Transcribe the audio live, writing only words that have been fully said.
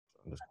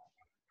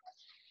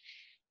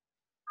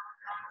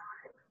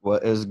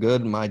What is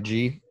good, my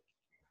G?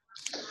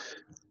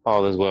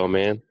 All is well,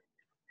 man.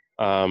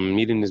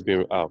 Meeting is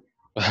being. Oh,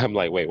 I'm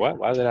like, wait, what?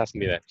 Why is it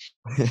asking me that?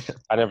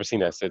 I never seen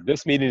that. Said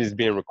this meeting is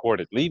being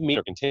recorded. Leave me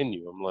or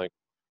continue. I'm like,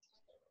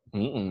 I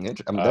mean,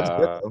 that's good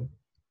uh, though.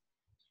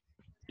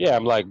 yeah.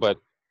 I'm like, but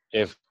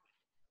if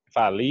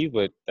I leave,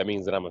 but that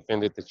means that I'm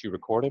offended that you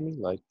recorded me.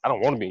 Like, I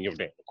don't want to be in your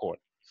damn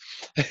recording.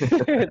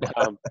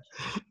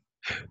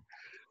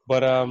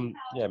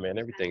 Yeah, man,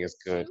 everything is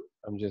good.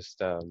 I'm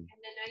just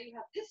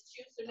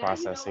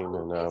processing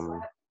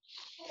and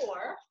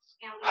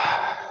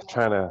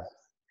trying to.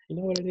 You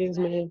know what it is,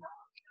 man?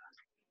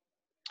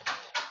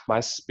 My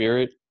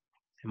spirit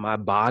and my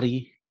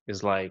body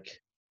is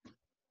like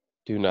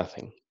do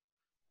nothing.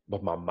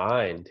 But my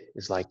mind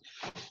is like,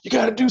 you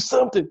got to do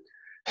something.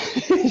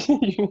 And I'm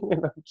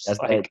just That's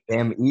that like,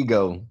 damn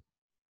ego.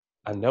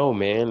 I know,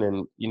 man.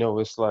 And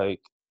it's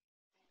like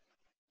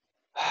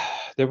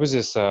there was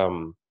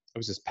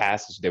this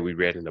passage that we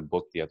read in a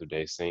book the other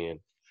day saying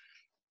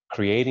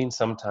creating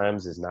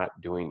sometimes is not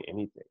doing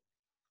anything.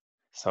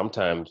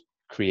 Sometimes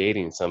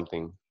creating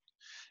something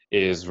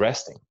is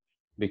resting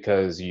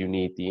because you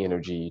need the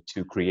energy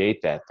to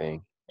create that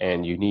thing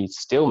and you need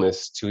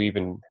stillness to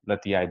even let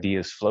the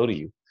ideas flow to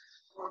you.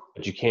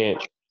 But you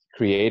can't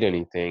create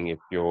anything if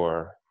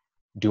you're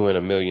doing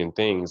a million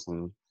things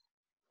and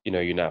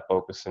you're not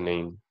focusing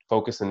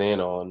in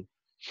on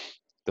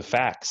the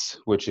facts,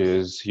 which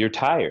is you're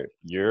tired,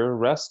 you're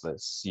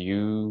restless,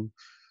 you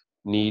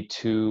need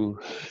to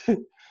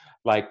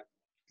like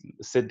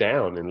sit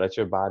down and let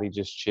your body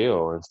just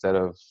chill instead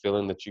of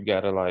feeling that you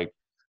gotta like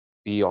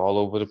be all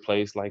over the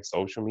place like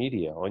social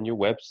media, on your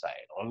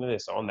website, on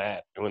this, on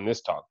that, doing this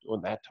talk, doing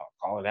that talk,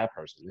 calling that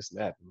person, this and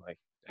that. I'm like,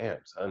 damn,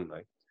 son,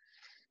 like,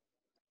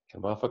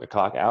 can a motherfucker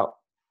clock out?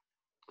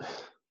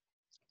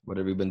 What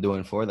have you been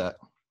doing for that?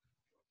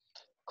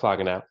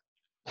 Clocking out.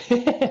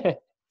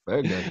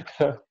 Very good.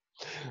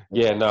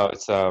 Yeah, no,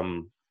 it's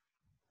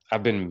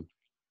I've been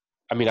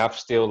I've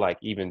still like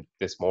even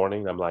this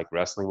morning I'm like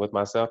wrestling with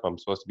myself. I'm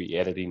supposed to be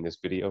editing this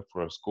video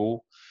for a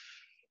school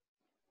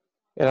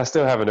and I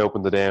still haven't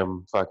opened the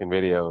damn fucking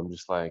video. I'm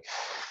just like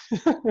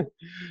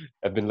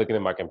I've been looking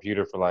at my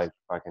computer for like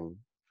fucking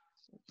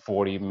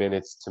 40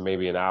 minutes to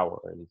maybe an hour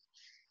and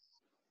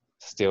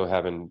still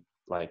haven't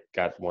like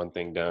got one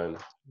thing done.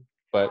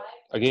 But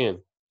again,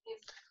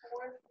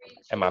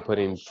 am I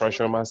putting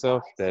pressure on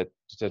myself that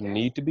doesn't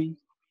need to be?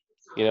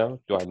 Do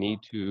I need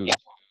to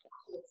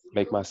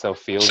make myself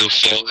feel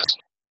this way?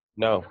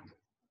 No,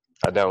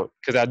 I don't.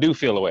 Because I do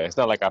feel away. It's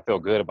not like I feel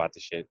good about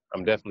the shit.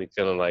 I'm definitely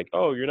feeling like,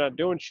 oh, you're not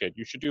doing shit.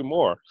 You should do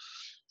more.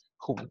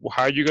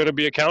 How are you going to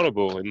be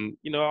accountable? And,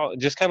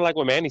 just kind of like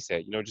what Manny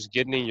said, just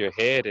getting in your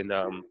head and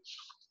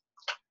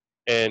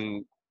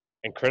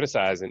and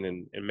criticizing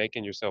and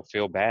making yourself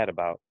feel bad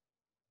about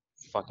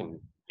fucking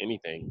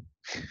anything.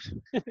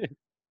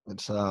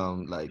 It's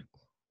like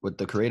with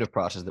the creative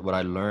process that what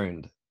I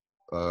learned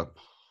uh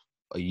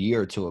a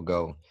year or two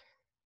ago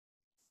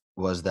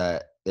was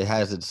that it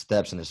has its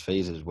steps and its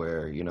phases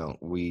where,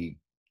 we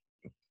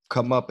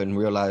come up and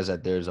realize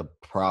that there's a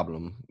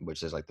problem,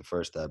 which is like the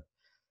first step.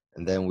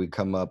 And then we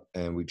come up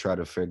and we try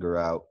to figure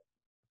out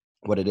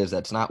what it is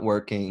that's not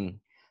working.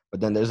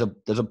 But then there's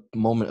a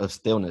moment of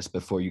stillness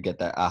before you get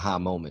that aha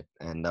moment.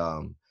 And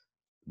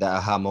that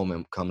aha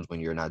moment comes when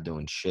you're not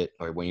doing shit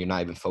or when you're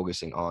not even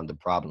focusing on the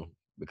problem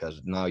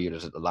because now you're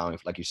just allowing,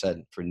 like you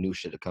said, for new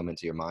shit to come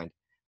into your mind,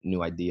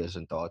 new ideas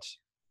and thoughts.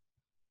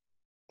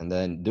 And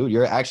then, dude,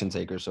 you're an action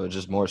taker, so it's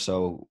just more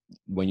so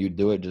when you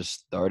do it,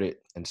 just start it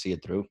and see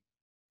it through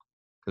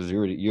because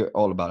you're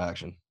all about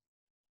action.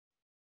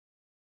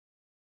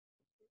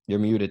 You're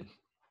muted.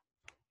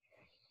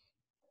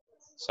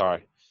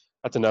 Sorry.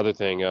 That's another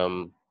thing.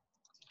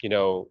 You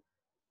know,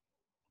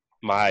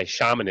 my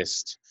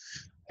shamanist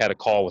had a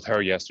call with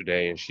her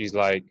yesterday and she's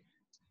like,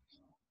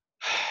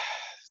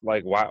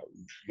 like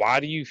why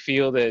do you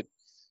feel that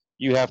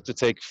you have to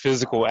take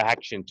physical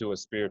action to a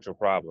spiritual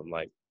problem?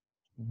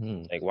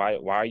 Mm-hmm. Like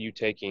why are you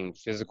taking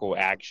physical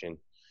action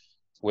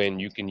when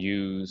you can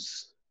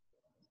use,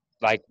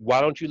 like,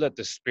 why don't you let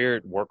the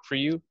spirit work for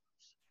you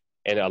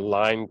and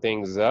align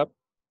things up?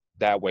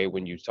 That way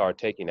when you start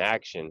taking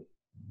action,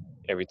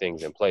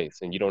 everything's in place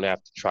and you don't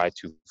have to try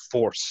to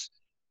force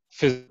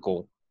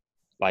physical,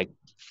 like,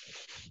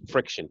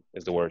 friction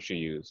is the word she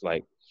used.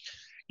 Like,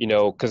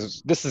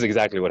 because this is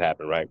exactly what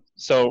happened, right?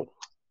 So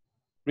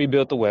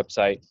rebuilt the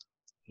website,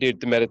 did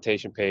the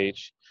meditation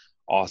page.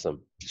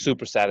 Awesome.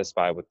 Super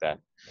satisfied with that.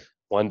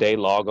 One day,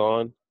 log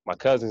on. My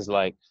cousin's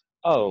like,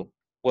 oh,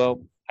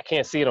 well, I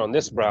can't see it on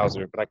this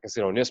browser, but I can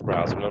see it on this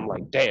browser. And I'm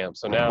like, damn.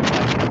 So now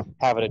I'm like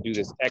having to do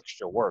this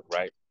extra work,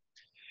 right?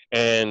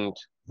 And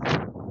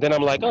then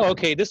I'm like, oh,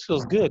 okay, this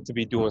feels good to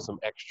be doing some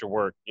extra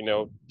work,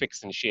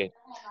 fixing shit.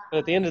 But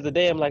at the end of the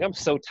day, I'm like, I'm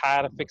so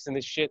tired of fixing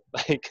this shit.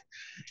 Like,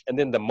 and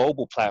then the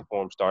mobile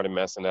platform started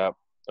messing up,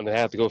 and then I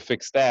have to go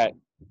fix that.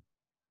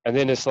 And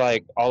then it's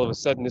like, all of a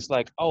sudden, it's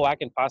like, oh, I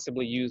can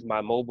possibly use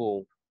my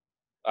mobile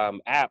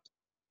app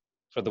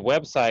for the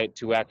website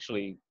to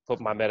actually put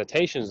my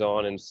meditations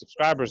on and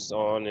subscribers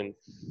on. And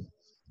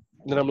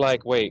then I'm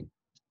like, wait,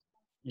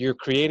 you're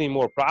creating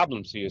more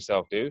problems for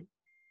yourself, dude.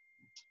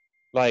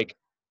 Like,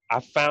 I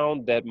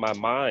found that my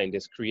mind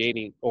is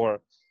creating, or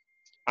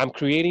I'm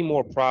creating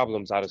more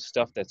problems out of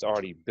stuff that's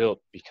already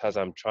built because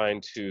I'm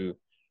trying to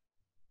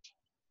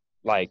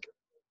like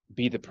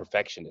be the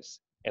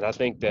perfectionist. And I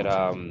think that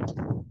I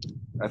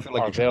feel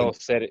like you're trying Arvell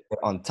to said it. get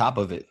on top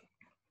of it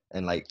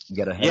and like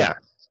get ahead of Yeah,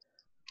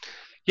 it.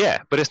 yeah,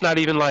 but it's not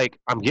even like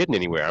I'm getting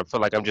anywhere. I feel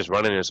like I'm just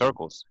running in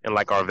circles. And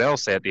like Arvell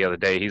said the other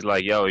day, he's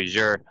like, "Yo, is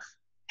your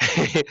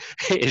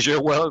is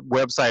your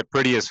website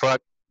pretty as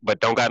fuck, but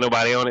don't got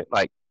nobody on it?"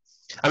 Like,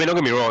 I mean, don't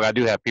get me wrong, I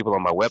do have people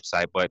on my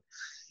website, but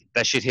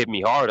that shit hit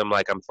me hard. I'm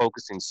like, I'm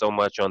focusing so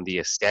much on the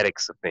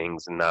aesthetics of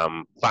things, and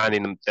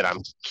finding that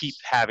I'm keep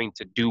having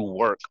to do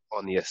work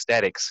on the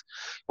aesthetics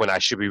when I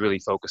should be really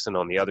focusing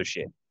on the other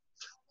shit.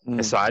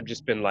 And Mm. so I've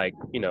just been like,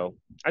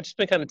 I just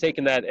been kind of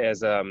taking that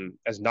as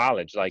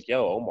knowledge. Like,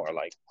 yo, Omar,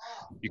 like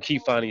you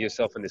keep finding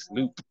yourself in this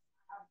loop.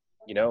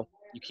 You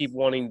keep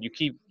wanting,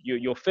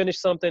 you'll finish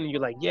something, and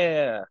you're like,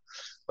 yeah,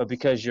 but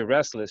because you're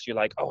restless, you're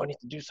like, oh, I need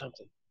to do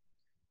something.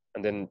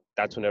 And then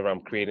that's whenever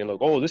I'm creating, like,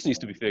 oh, this needs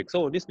to be fixed.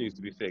 Oh, this needs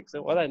to be fixed.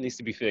 Oh, that needs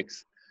to be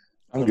fixed.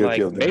 I'm And I'm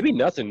guilty like, of that. maybe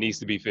nothing needs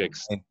to be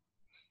fixed.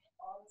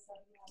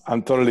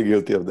 I'm totally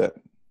guilty of that.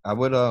 I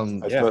would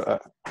Yeah.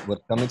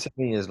 what's coming to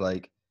me is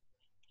like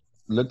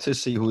look to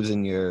see who's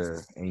in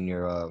your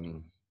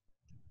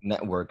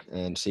network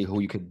and see who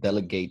you could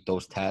delegate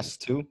those tasks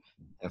to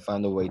and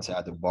find a way to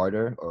either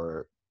barter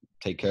or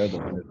take care of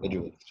them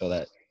individually so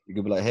that you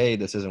could be like, hey,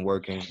 this isn't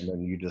working, and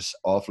then you just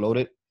offload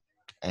it.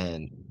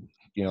 And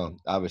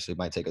obviously it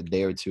might take a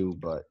day or two,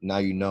 but now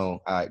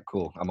all right,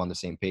 cool, I'm on the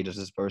same page as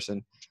this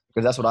person.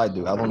 Because that's what I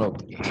do. I don't know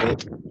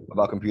shit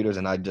about computers,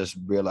 and I just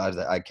realized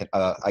that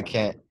I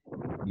can't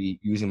be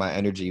using my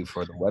energy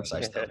for the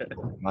website stuff.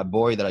 My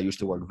boy that I used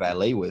to work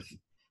valet with,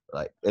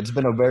 like, I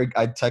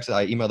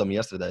emailed him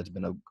yesterday. It's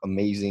been an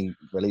amazing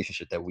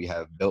relationship that we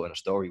have built in a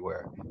story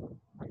where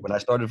when I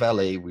started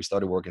valet, we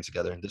started working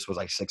together, and this was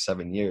like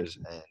 6-7 years.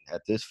 And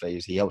at this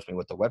phase, he helps me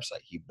with the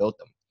website. He built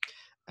them.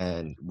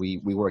 And we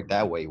work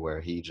that way where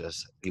he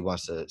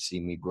wants to see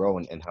me grow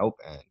and help.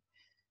 And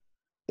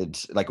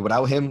it's like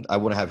without him, I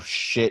wouldn't have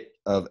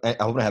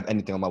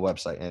anything on my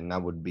website, and I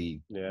would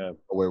be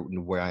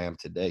where I am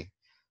today.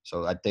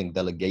 So I think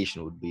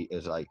delegation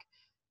is like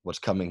what's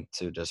coming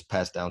to just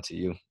pass down to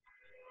you.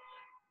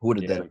 Who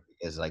to delegate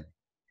is like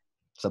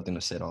something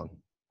to sit on.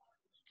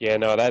 Yeah,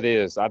 no, that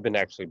is. I've been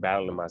actually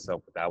battling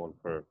myself with that one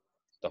for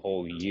the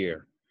whole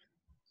year,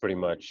 pretty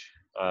much.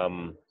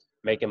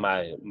 Making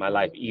my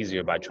life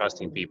easier by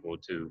trusting people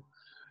to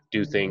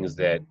do things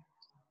that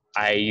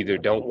I either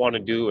don't want to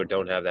do or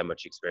don't have that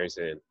much experience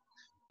in.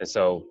 And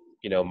so,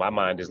 my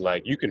mind is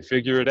like, you can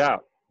figure it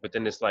out. But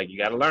then it's like, you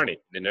got to learn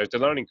it. Then there's the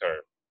learning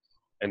curve.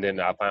 And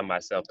then I find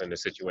myself in a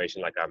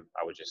situation like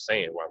I was just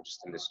saying, where I'm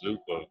just in this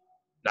loop of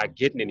not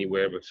getting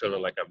anywhere, but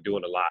feeling like I'm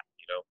doing a lot.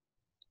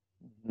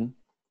 Mm-hmm.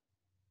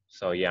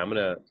 So yeah, I'm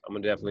gonna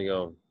definitely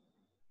go.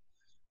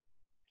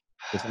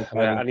 It's like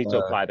I need to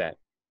apply that.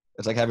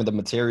 It's like having the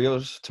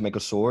materials to make a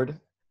sword,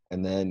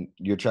 and then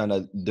you're trying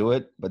to do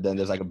it, but then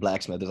there's like a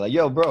blacksmith. It's like,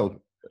 yo,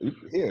 bro,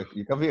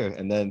 you come here,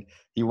 and then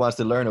he wants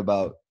to learn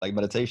about like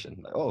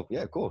meditation. Like, oh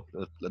yeah, cool,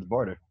 let's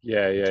barter.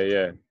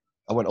 Yeah.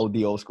 I went old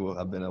school.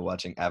 I've been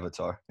watching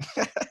Avatar.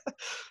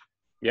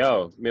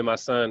 Yo, me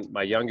and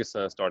my youngest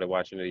son started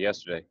watching it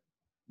yesterday.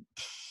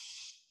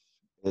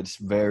 It's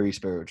very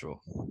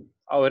spiritual.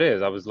 Oh, it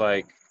is. I was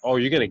like, oh,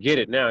 you're going to get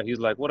it now. He's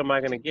like, what am I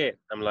going to get?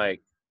 I'm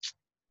like,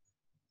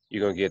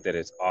 you're going to get that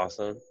it's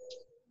awesome.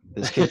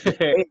 This kid,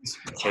 and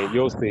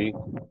you'll see.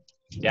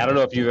 Yeah, I don't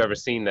know if you've ever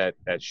seen that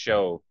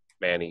show,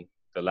 Manny,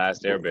 The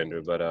Last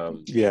Airbender, but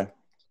yeah,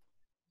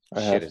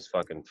 shit is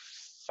fucking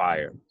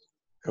fire.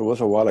 It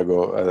was a while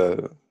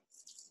ago.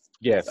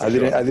 Yeah, I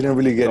didn't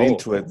really get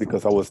into it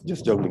because I was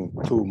just juggling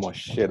too much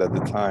shit at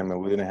the time,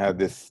 and we didn't have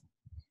this,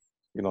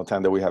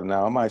 time that we have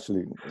now. I might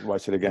actually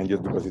watch it again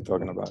just because you're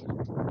talking about it.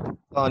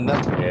 On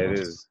Netflix. Yeah, it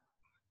is.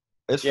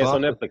 It's fun. It's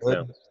on Netflix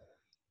now.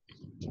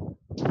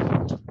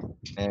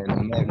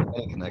 And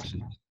many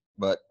connections.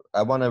 But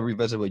I want to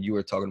revisit what you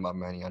were talking about,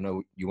 Manny. I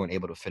know you weren't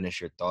able to finish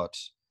your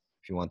thoughts.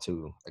 If you want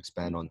to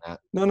expand on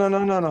that. No.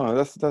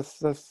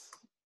 That's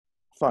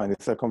fine.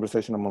 It's a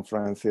conversation among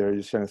friends here.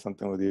 Just sharing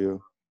something with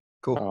you.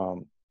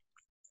 Cool.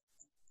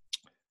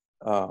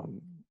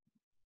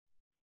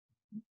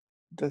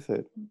 That's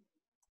it.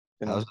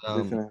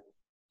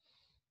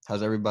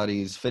 How's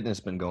everybody's fitness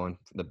been going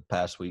for the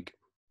past week?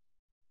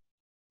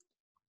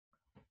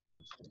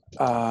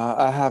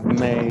 I have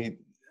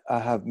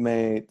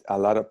made a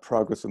lot of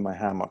progress with my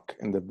hammock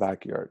in the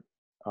backyard.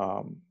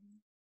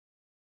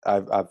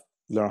 I've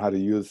learned how to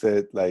use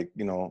it, like,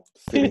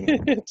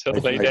 sitting to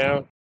lay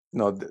down.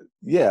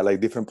 Like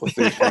different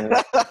positions.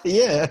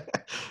 Yeah.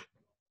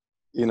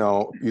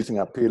 Using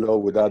a pillow,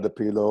 without the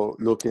pillow,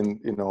 looking,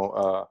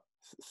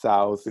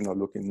 south,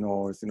 looking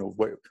north,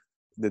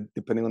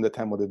 depending on the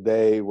time of the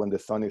day, when the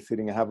sun is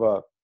setting. I have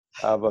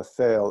a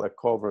sail, a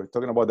cover.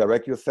 Talking about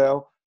direct your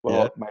sail.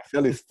 Well, My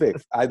sail is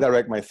fixed. I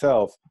direct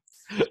myself,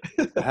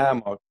 the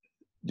hammock,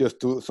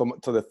 just so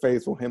the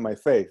face won't hit my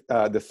face.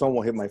 The sun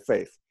won't hit my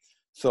face.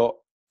 So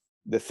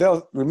the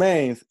sail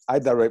remains. I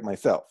direct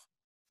myself,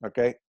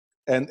 okay,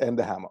 and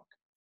the hammock.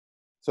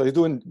 So he's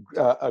doing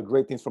a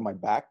great things for my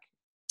back.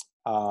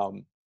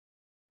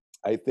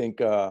 I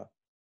think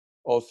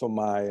also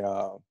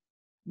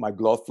my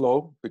blood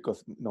flow,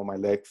 because my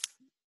legs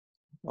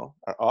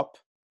are up,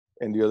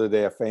 and the other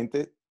day I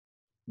fainted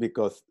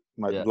because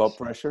my blood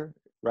pressure,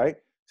 right?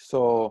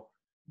 So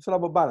it's all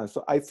about balance.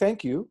 So I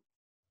thank you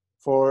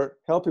for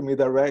helping me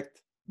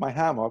direct my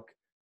hammock,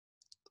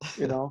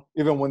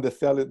 even when the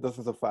sail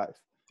doesn't suffice.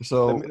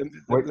 So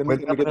let me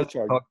get the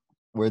charger.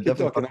 We're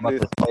definitely talking about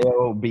the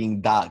sail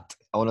being docked.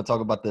 I want to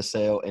talk about the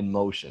sail in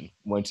motion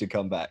once you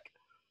come back.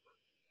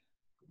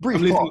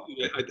 Brief pause.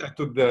 I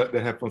took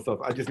the headphones off.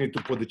 I just need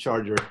to put the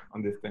charger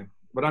on this thing.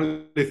 But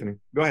I'm listening.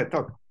 Go ahead,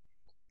 talk.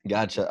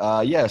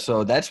 Gotcha. Yeah,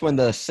 so that's when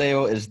the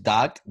sail is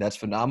docked. That's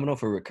phenomenal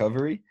for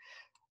recovery.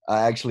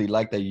 I actually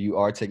like that you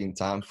are taking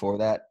time for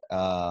that.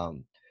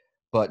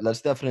 But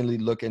let's definitely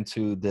look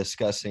into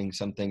discussing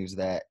some things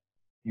that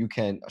you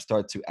can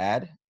start to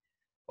add,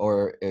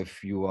 or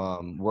if you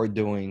were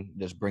doing,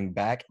 just bring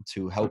back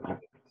to help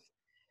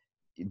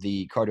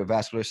the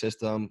cardiovascular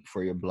system,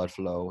 for your blood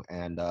flow,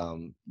 and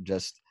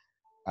just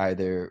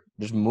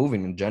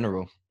moving in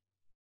general.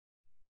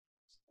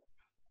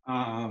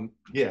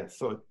 Yeah,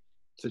 so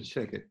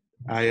check it.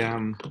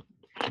 I'm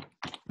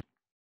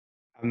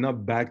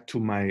not back to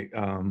my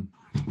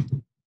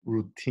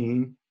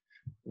routine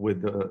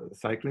with the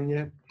cycling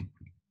yet.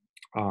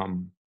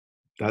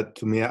 That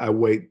to me, I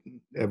wait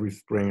every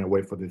spring. I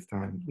wait for this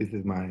time. This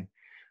is my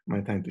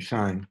time to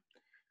shine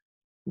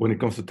when it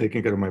comes to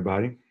taking care of my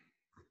body,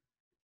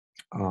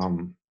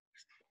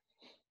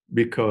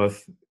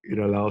 because it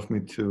allows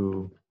me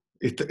to.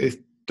 It's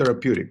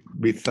therapeutic.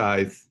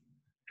 Besides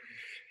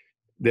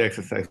the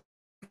exercise,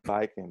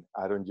 biking,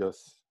 I don't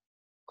just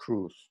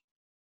cruise.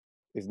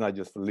 It's not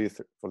just for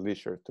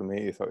leisure. To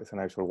me, it's an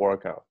actual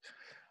workout.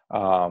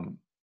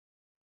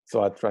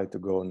 So I try to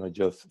go not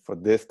just for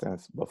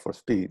distance, but for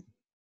speed.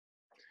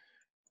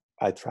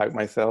 I track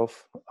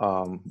myself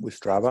with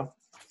Strava.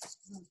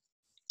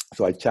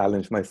 So I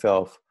challenge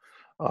myself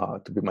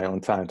to be my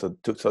own time.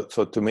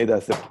 So to me,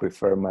 that's the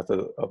preferred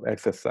method of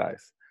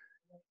exercise.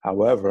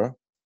 However,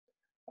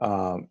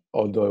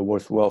 although it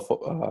works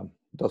well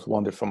does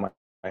wonders for my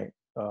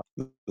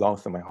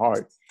lungs and my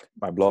heart,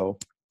 my blood,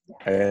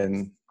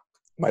 and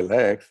my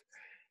legs,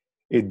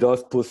 it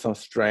does put some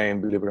strain,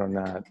 believe it or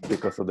not,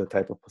 because of the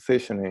type of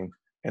positioning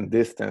and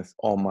distance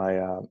on my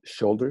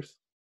shoulders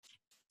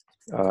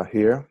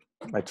here,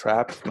 my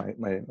traps, my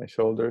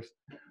shoulders,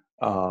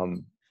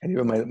 and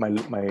even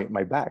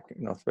my back,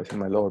 especially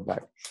my lower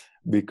back,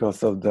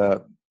 because of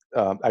the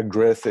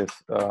aggressive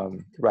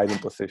riding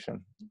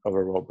position of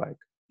a road bike.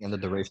 And the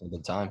duration of the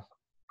time.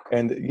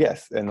 And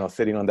yes,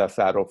 sitting on that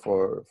saddle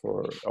for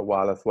a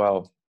while as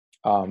well.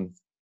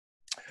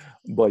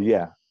 But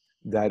yeah,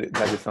 that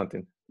is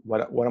something.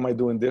 What am I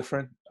doing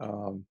different?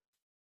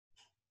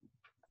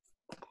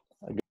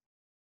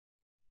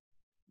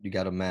 You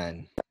got a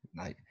man.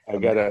 I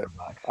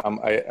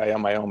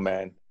am my own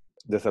man.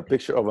 There's a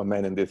picture of a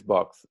man in this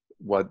box.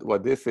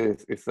 What this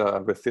is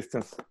a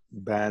resistance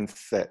band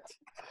set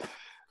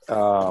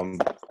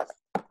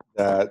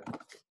that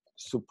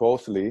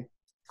supposedly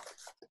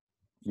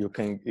you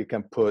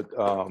can put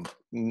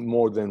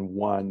more than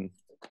one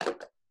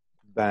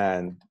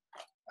band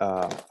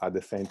at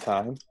the same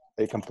time.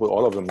 You can put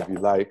all of them if you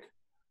like,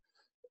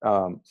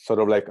 sort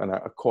of like an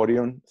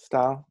accordion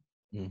style.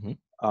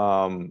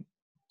 Mm-hmm.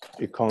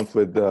 It comes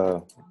with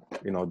the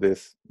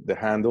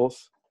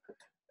handles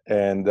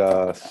and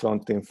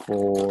something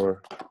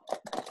for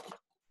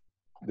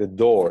the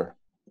door,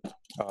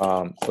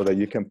 so that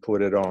you can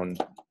put it on.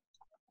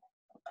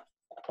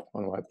 I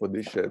don't know why I put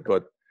this shit,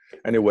 but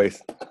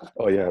anyways,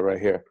 oh yeah, right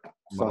here.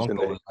 My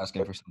uncle was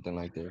asking for something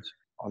like this.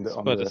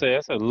 To say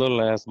that's a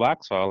little ass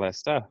box for all that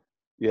stuff.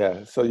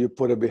 Yeah, so you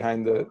put it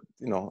behind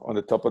on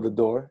the top of the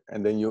door,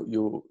 and then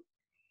you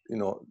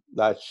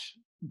latch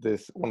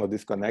one of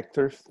these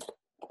connectors.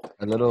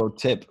 A little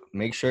tip: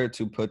 make sure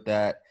to put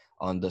that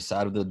on the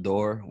side of the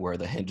door where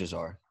the hinges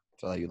are,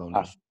 so that you don't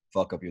just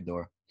fuck up your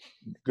door.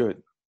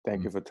 Good.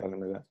 Thank you for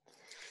telling me that.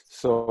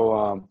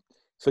 So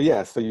so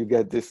you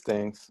get these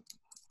things,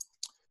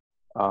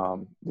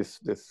 this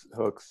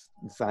hooks,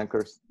 these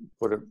anchors,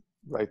 put it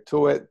right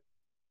to it,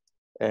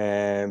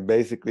 and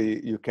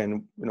basically you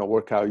can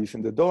work out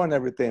using the door and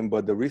everything.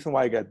 But the reason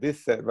why I got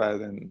this set rather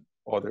than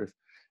others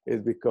is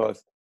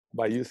because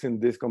by using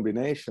this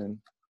combination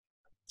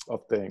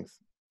of things,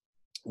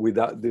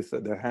 without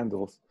the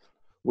handles,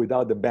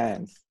 without the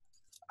bands,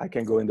 I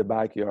can go in the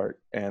backyard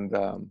and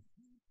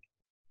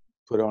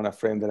put on a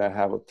frame that I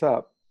have up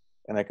top,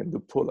 and I can do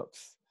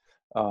pull-ups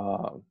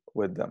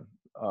with them,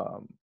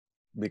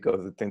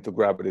 because the thing to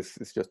grab it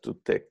is just too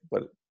thick.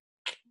 But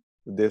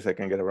with this, I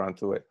can get around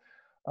to it.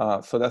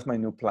 So that's my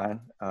new plan.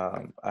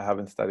 I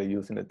haven't started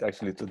using it.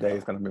 Actually, today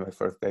is going to be my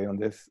first day on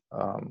this.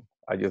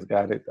 I just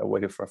got it. I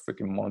waited for a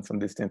freaking month on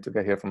this thing to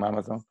get here from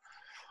Amazon.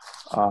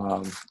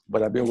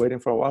 But I've been waiting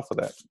for a while for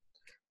that.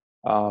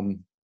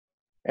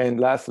 And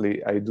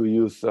lastly, I do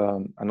use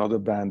another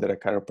band that a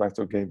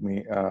chiropractor gave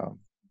me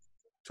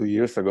 2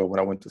 years ago when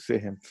I went to see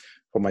him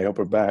for my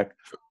upper back,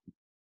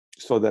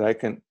 so that I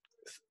can,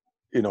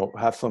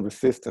 have some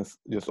resistance,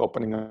 just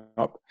opening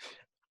up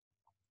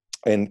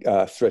and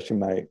stretching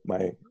my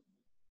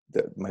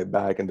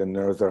back and the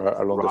nerves that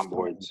are along the spine.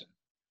 Rhomboids.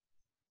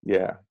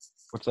 Yeah.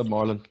 What's up,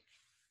 Marlon?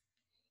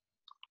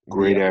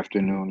 Great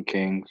afternoon,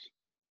 Kings.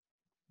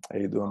 How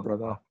you doing,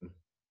 brother?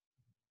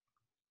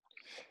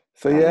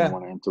 So I yeah. didn't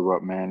want to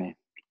interrupt Manny.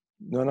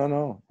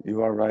 No.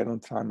 You are right on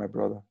time, my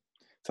brother.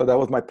 So that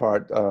was my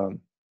part,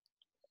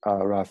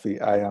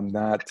 Rafi. I am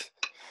not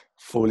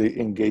fully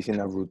engaged in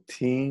a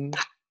routine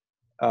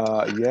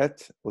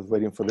yet. Was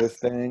waiting for this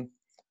thing.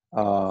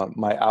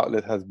 My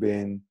outlet has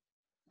been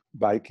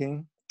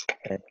biking,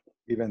 and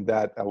even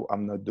that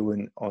I'm not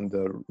doing on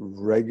the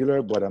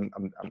regular, but I'm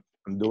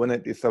doing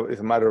it. It's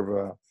a matter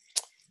of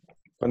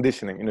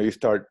conditioning. You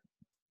start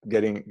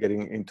getting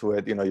into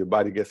it. Your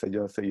body gets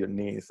adjusted, your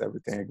knees,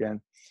 everything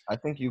again. I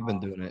think you've been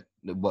doing it,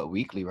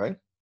 weekly, right?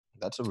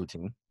 That's a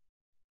routine.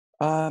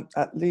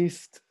 At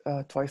least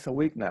twice a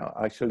week now.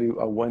 Actually,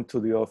 I went to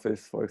the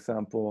office, for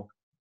example,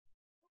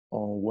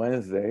 on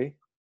Wednesday.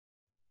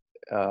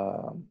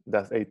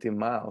 That's 18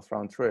 miles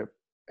round trip.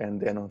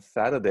 And then on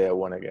Saturday, I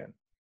went again.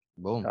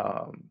 Boom.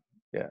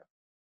 Yeah.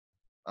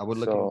 I would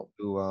look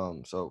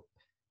into so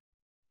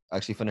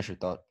actually finish your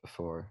thought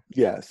before.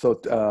 Yeah. So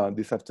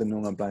this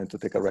afternoon, I'm planning to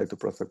take a ride to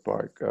Prospect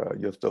Park,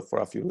 just for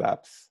a few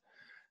laps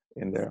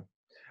in there.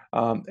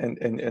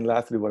 And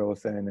lastly, what I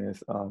was saying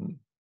is,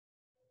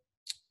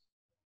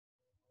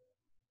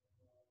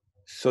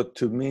 so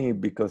to me,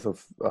 because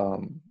of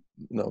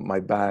my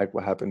back,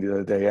 what happened the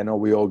other day, I know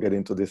we all get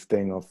into this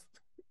thing of,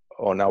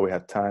 oh, now we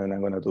have time and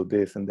I'm going to do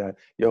this and that.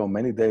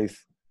 Many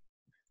days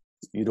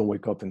you don't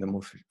wake up in the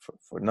mood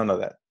for none of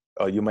that.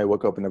 You might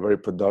wake up in a very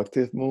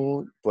productive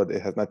mood, but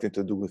it has nothing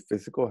to do with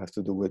physical. It has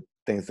to do with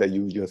things that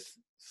you just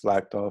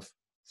slacked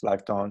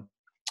on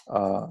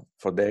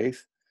for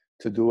days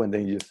to do, and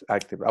then you just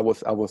active. I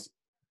was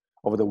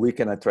over the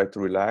weekend, I tried to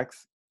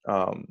relax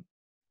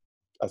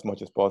as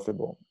much as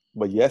possible.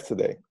 But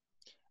yesterday,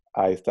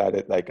 I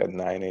started like at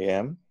 9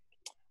 a.m.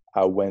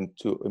 I went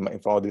in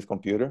front of this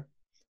computer.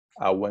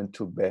 I went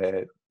to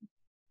bed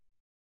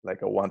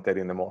like at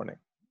 1:30 in the morning.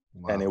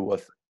 Wow. And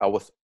I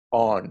was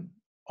on,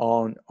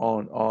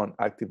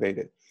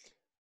 activated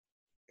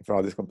in front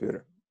of this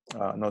computer.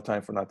 No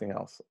time for nothing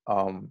else.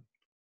 But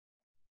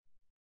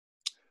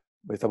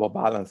it's about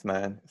balance,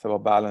 man. It's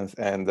about balance.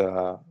 And,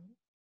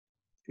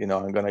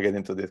 I'm going to get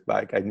into this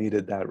bike. I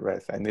needed that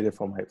rest. I needed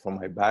for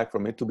my back, for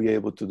me to be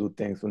able to do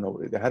things.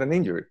 I had an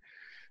injury,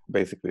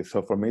 basically.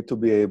 So for me to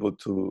be able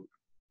to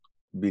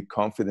be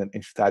confident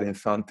in starting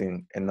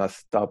something and not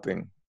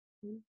stopping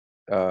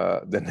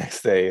the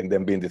next day and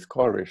then being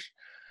discouraged,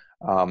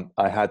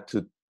 I had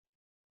to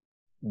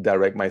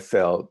direct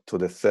myself to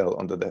the cell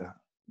under the,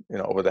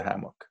 over the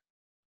hammock.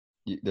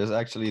 There's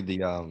actually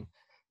the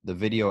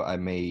video I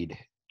made,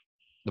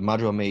 the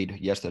module I made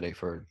yesterday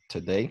for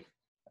today.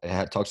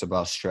 It talks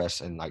about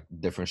stress and like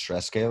different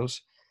stress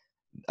scales.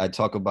 I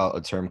talk about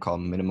a term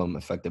called minimum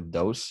effective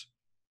dose,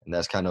 and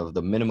that's kind of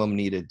the minimum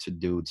needed to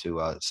do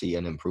to see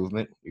an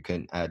improvement. You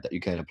can add that.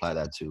 You can apply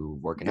that to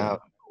working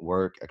out,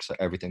 work,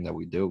 everything that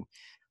we do,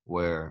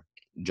 where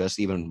just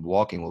even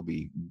walking will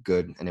be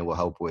good, and it will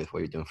help with what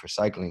you're doing for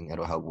cycling.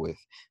 It'll help with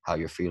how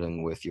you're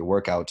feeling with your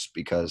workouts,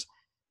 because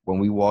when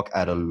we walk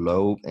at a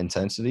low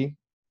intensity,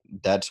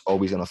 that's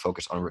always going to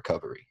focus on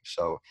recovery.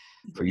 So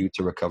for you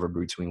to recover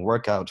between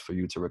workouts, for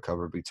you to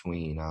recover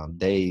between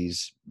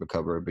days,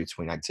 recover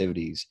between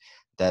activities,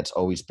 that's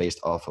always based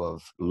off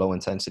of low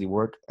intensity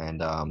work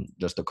and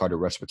just the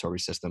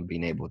cardiorespiratory system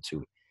being able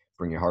to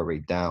bring your heart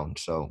rate down.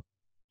 So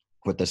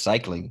with the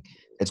cycling,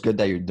 it's good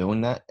that you're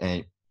doing that.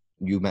 And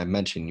you might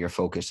mention your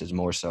focus is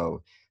more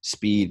so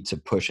speed to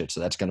push it.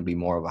 So that's going to be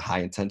more of a high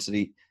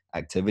intensity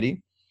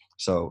activity.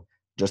 So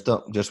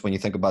just when you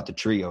think about the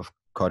tree of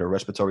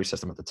cardiorespiratory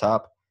system at the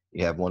top,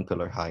 you have one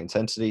pillar, high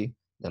intensity,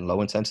 then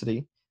low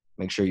intensity.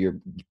 Make sure you're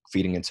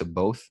feeding into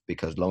both,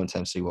 because low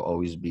intensity will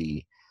always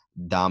be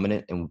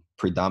dominant and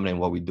predominant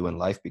in what we do in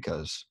life,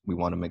 because we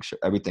want to make sure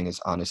everything is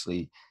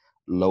honestly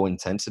low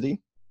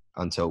intensity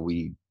until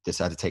we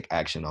decide to take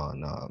action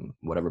on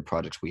whatever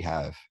projects we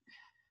have.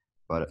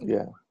 But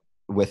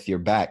with your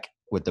back,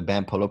 with the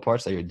band pull-up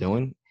parts that you're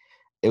doing,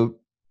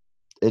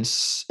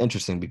 it's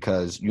interesting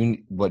because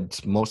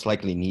what's most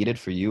likely needed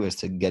for you is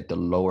to get the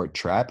lower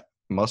trap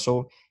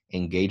muscle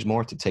engage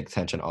more to take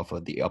tension off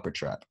of the upper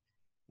trap.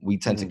 We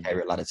tend to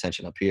carry a lot of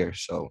tension up here.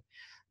 So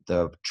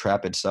the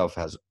trap itself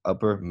has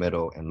upper,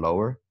 middle, and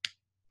lower.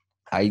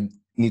 I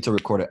need to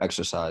record an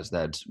exercise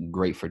that's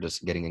great for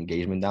just getting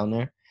engagement down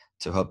there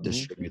to help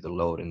distribute the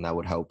load, and that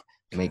would help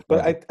make.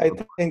 But I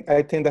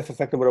think that's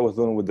exactly what I was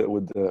doing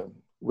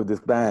with this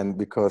band,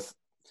 because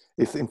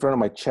it's in front of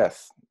my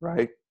chest,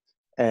 right?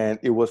 And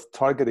it was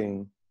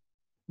targeting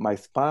my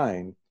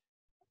spine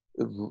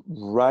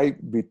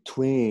right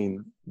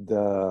between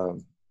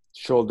the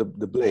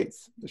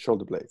the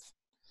shoulder blades.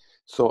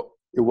 So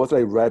it was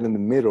like right in the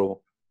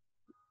middle.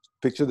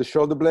 Picture the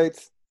shoulder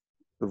blades,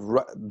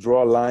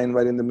 draw a line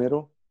right in the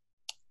middle.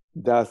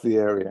 That's the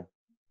area.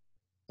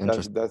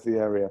 That's the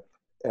area.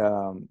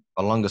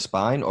 Along the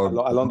spine or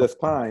along the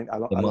spine,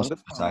 along the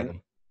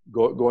spine,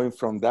 going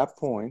from that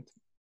point,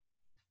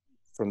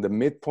 from the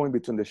midpoint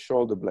between the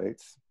shoulder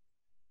blades,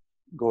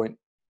 going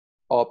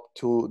up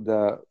to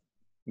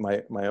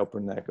my upper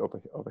neck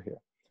over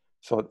here.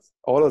 So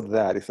all of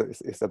that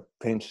is a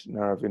pinched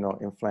nerve,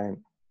 inflamed,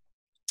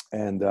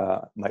 and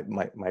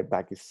my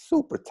back is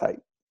super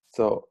tight.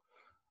 So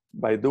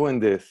by doing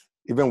this,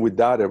 even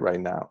without it right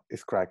now,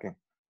 it's cracking.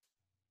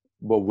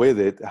 But with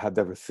it, I have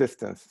the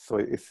resistance, so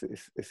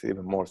it's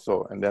even more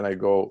so. And then I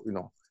go,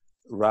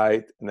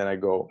 right, and then I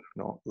go,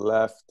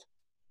 left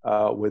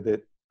with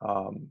it,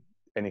 and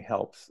it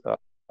helps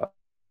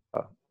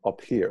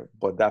up here.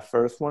 But that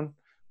first one,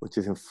 which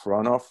is in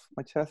front of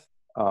my chest,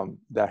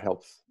 that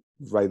helps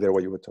right there.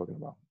 What you were talking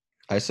about.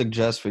 I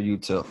suggest for you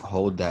to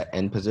hold that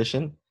end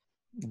position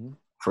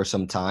for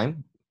some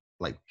time,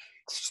 like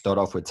start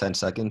off with 10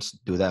 seconds.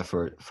 Do that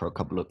for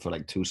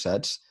like 2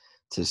 sets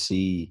to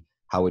see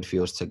how it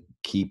feels to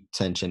keep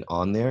tension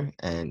on there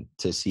and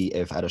to see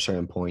if at a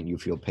certain point you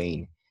feel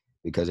pain.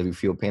 Because if you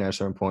feel pain at a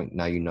certain point,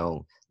 now you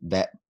know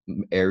that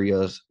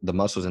areas, the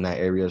muscles in that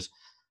area's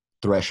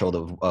threshold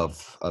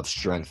of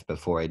strength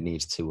before it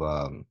needs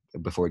to,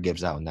 before it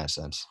gives out in that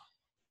sense.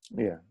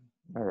 Yeah.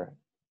 All right.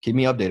 Keep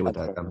me updated with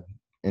that. I'm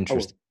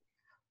interested.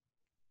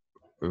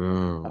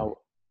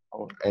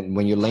 And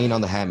when you're laying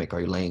on the hammock,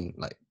 are you laying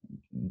like,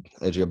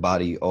 is your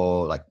body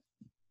all like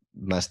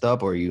messed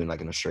up, or are you in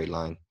like in a straight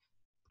line?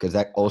 Because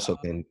that also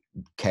can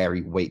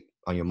carry weight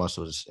on your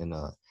muscles in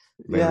a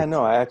yeah,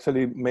 no, I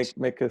actually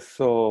make it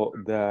so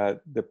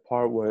that the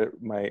part where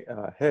my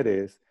head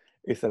is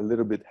a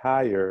little bit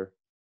higher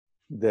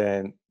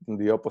than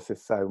the opposite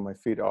side where my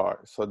feet are.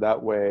 So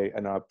that way,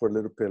 and I put a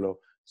little pillow.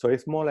 So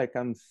it's more like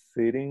I'm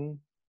sitting,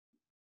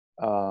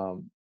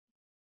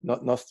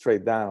 not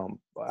straight down,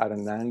 but at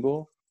an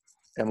angle,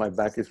 and my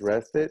back is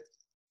rested,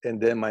 and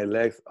then my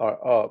legs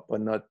are up, but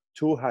not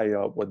too high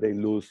up where they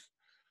lose,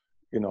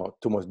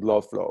 too much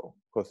blood flow.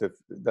 Because if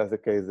that's the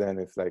case, then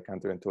it's like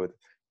counterintuitive.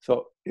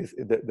 So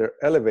they're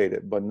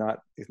elevated, but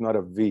it's not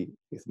a V.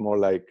 It's more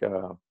like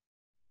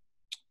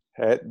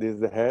head. This is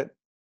the head,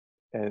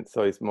 and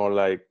so it's more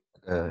like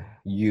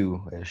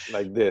U-ish,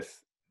 like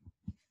this.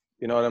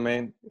 You know what I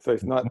mean? So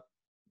it's not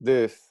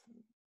this.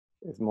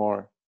 It's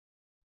more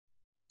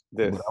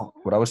this.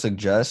 What I would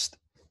suggest,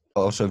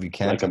 also, if you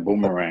can, like a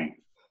boomerang.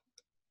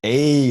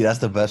 Hey, that's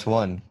the best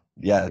one.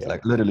 Yeah, it's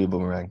like literally a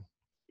boomerang.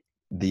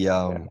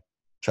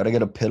 Try to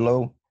get a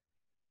pillow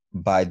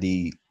by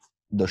the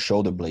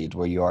shoulder blades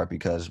where you are,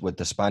 because with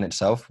the spine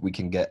itself, we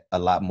can get a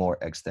lot more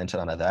extension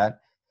out of that.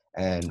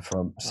 And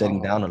from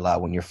sitting down a lot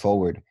when you're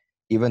forward,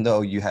 even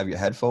though you have your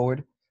head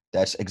forward,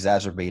 that's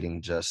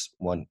exacerbating just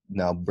one.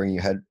 Now bring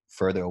your head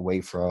further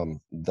away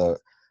from the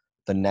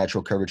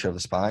natural curvature of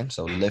the spine.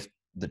 So lift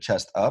the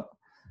chest up,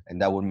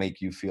 and that would make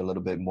you feel a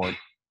little bit more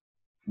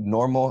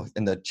normal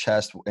in the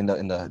chest, in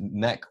the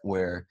neck,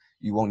 where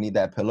you won't need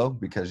that pillow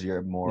because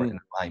you're more in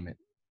alignment.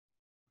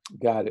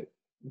 Got it.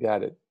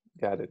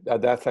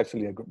 That's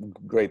actually a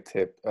great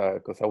tip,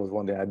 because I was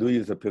wondering. I do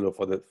use a pillow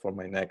for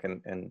my neck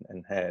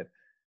and head,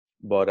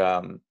 but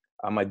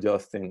I'm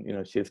adjusting,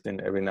 shifting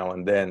every now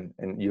and then.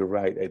 And you're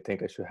right. I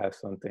think I should have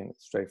something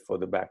straight for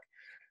the back.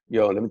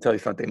 Yo, let me tell you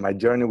something. My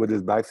journey with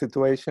this back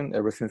situation,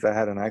 ever since I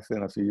had an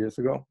accident a few years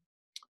ago,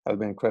 has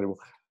been incredible.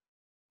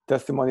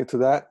 Testimony to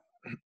that,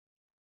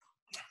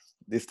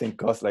 this thing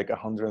costs like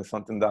 $100 and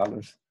something.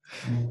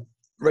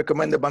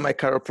 Recommended by my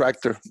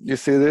chiropractor. You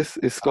see this?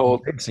 It's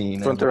called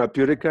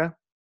Frontherapeutica.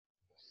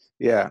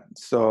 Yeah,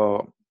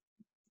 so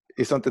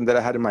it's something that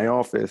I had in my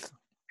office.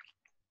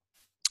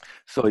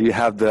 So you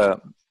have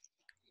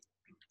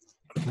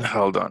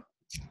hold on.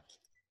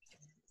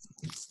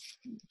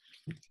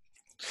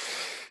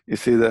 You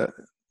see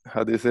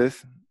how this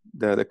is?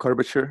 The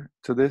curvature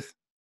to this?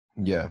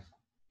 Yeah.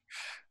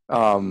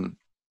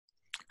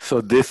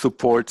 So this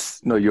supports,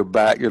 your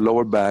back, your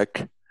lower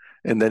back,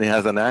 and then it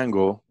has an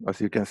angle,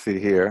 as you can see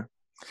here,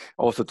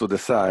 also to the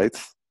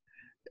sides.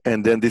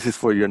 And then this is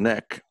for your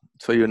neck.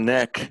 So your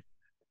neck.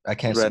 You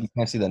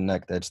can't see the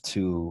neck. That's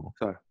too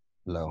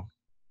low.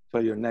 So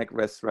your neck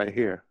rests right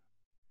here.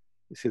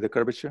 You see the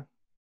curvature?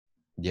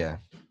 Yeah.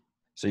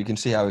 So you can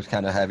see how it's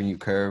kind of having you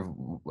curve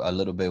a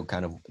little bit,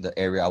 kind of the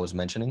area I was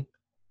mentioning.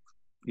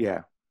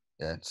 Yeah.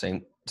 Yeah.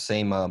 Same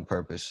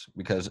purpose,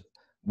 because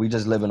we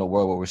just live in a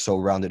world where we're so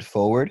rounded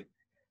forward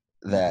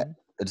that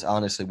it's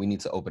honestly, we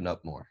need to open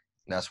up more.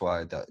 And that's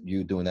why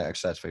you doing that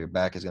exercise for your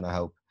back is going to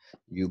help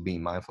you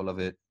being mindful of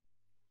it.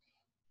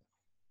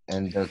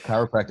 And the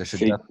chiropractor should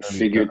definitely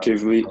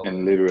figuratively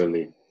and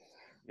literally.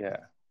 Yeah.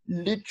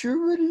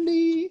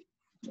 Literally.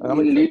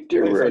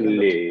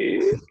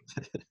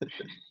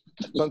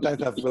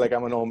 Sometimes I feel like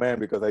I'm an old man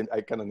because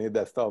I kind of need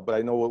that stuff, but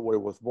I know where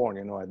it was born.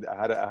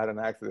 I had an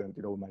accident,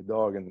 with my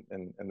dog and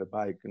the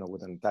bike,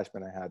 with an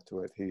attachment I had to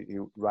it. He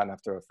ran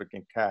after a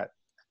freaking cat,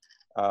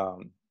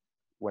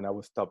 when I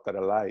was stopped at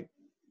a light,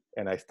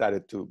 and I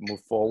started to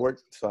move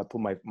forward. So I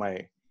put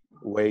my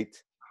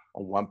weight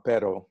on one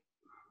pedal,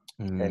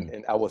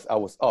 and I was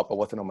up. I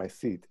wasn't on my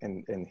seat,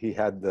 and he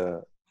had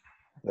the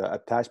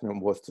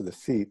attachment was to the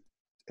seat,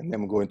 and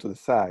then going to the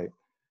side.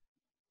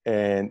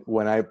 And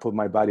when I put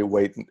my body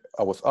weight,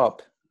 I was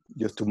up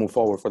just to move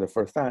forward for the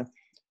first time.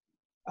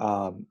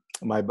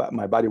 My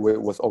body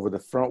weight was over the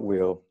front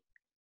wheel.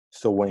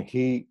 So when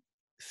he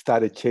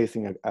started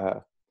chasing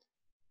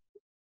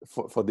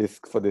for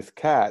this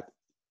cat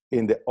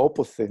in the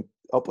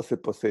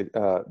opposite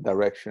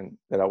direction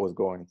that I was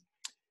going,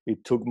 he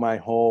took my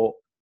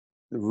whole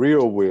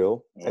rear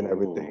wheel and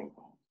everything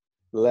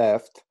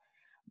left,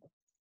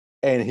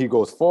 and he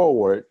goes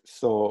forward.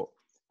 So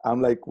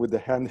I'm like with the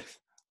hand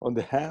on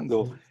the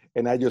handle,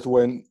 and I just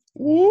went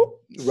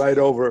whoop right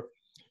over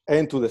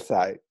and to the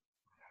side.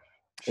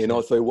 You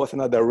know, so it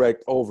wasn't a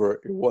direct over.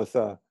 It was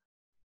a.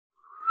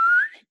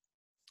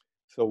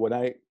 So when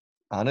I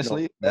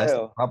honestly, that's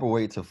the proper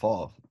way to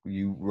fall.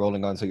 You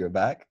rolling onto your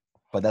back,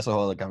 but that's a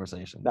whole other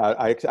conversation. No,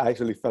 I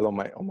actually fell on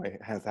my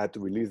hands. I had to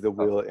release the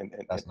wheel and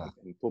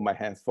put my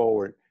hands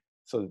forward.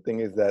 So the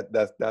thing is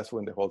that's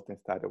when the whole thing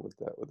started with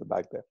the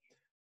back there.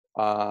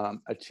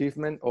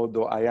 Achievement,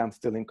 although I am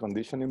still in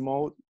conditioning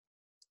mode.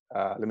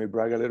 Let me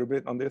brag a little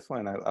bit on this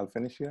one, and I'll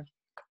finish here.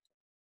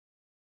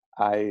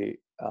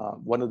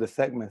 One of the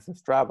segments in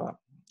Strava,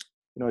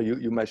 you know,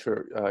 you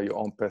measure your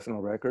own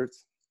personal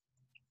records,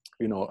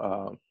 you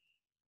know,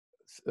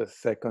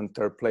 second,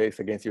 third place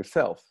against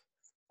yourself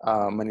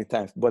many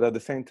times. But at the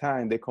same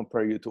time, they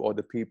compare you to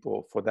other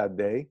people for that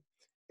day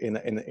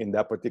in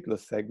that particular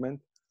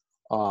segment,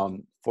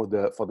 for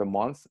the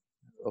month,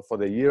 for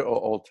the year, or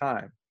all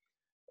time.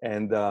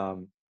 And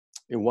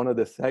in one of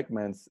the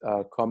segments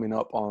coming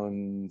up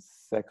on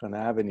Second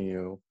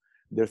Avenue,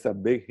 there's a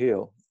big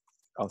hill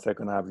on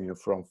Second Avenue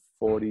from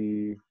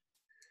 40.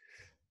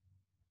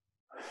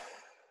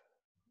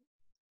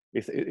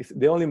 It's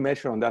they only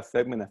measure on that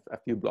segment a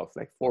few blocks,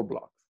 like 4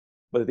 blocks.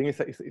 But the thing is,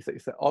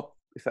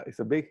 it's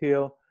a big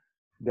hill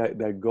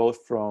that goes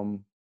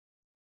from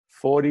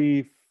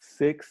 46th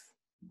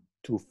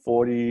to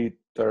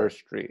 43rd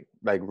Street,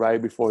 like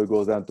right before it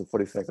goes down to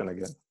 42nd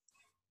again.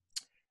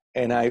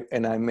 And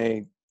I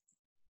made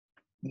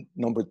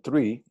number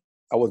 3.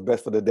 I was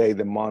best for the day,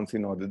 the month, you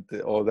know,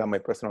 all that, my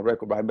personal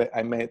record. But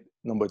I made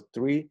number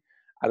 3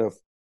 out of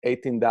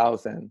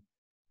 18,000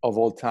 of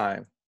all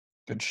time.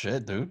 Good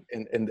shit, dude.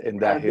 In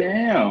that hill.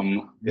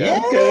 Damn.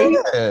 Yeah.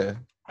 Okay.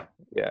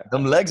 Yeah.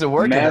 Them legs are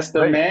working.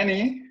 Master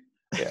Manny.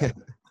 Yeah.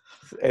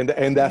 and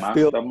that's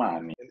Master still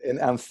Manny. And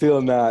I'm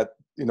still not,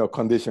 you know,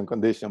 condition,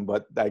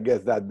 but I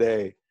guess that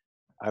day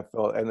I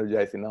felt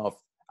energized enough.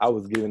 I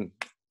was hitting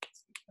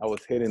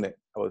it.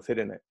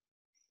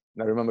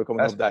 And I remember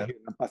coming up that hill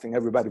and passing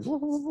everybody.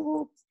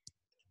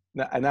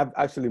 And I've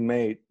actually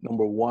made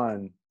number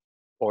 1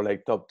 or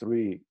like top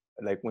 3,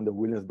 like when the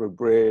Williamsburg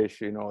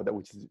Bridge, you know,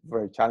 which is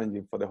very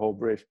challenging for the whole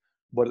bridge,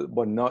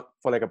 but not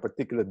for like a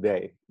particular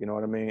day, you know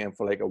what I mean? And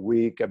for like a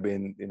week, I've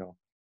been, you know,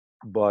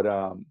 but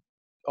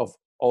of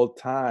all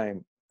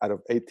time, out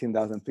of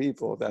 18,000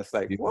 people, that's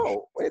like,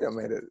 whoa, wait a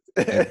minute.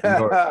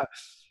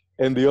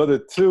 And the other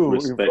 2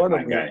 in front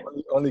of me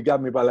only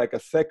got me by like a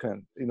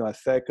second, you know,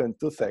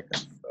 2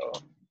 seconds. So.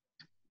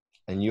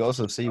 And you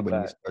also see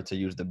when you start to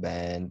use the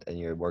band and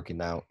you're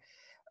working out,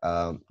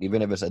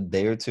 even if it's a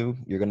day or 2,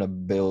 you're going to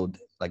build,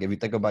 like if you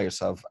think about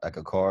yourself like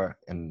a car,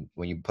 and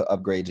when you put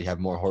upgrades, you have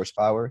more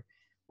horsepower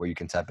where you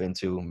can tap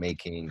into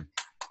making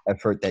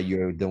effort that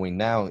you're doing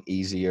now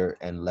easier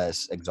and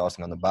less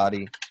exhausting on the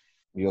body.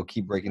 You'll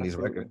keep breaking these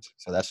records.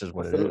 So that's just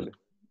what it is.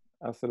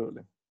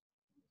 Absolutely.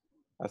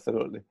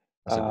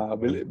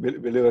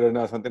 Believe it or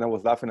not, something I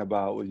was laughing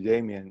about with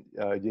Jamie.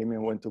 Jamie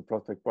went to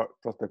Prospect Park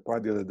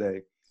the other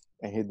day,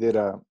 and he did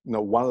a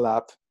 1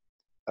 lap.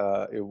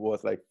 It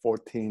was like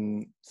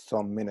 14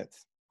 some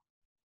minutes,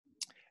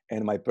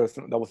 and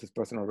that was his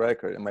personal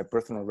record, and my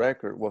personal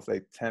record was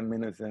like 10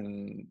 minutes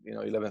and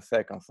 11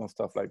 seconds, some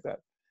stuff like that.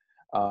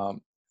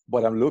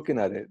 But I'm looking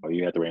at it. Oh,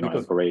 you had to rain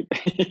on parade.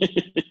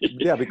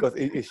 Yeah, because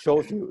it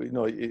shows you,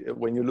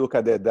 when you look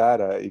at the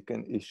data,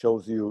 it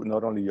shows you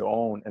not only your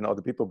own and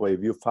other people, but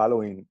if you're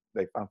following,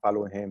 like I'm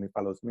following him, he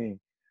follows me.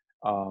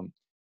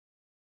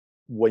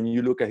 When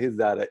you look at his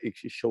data, it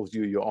shows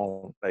you your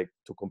own, like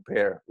to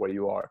compare where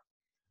you are.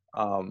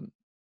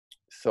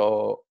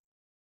 So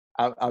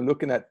I'm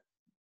looking at,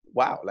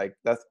 wow, like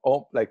that's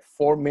all like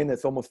 4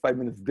 minutes, almost 5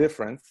 minutes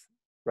difference,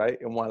 right,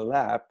 in 1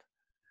 lap.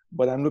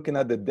 But I'm looking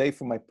at the day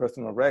for my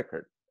personal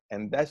record,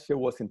 and that shit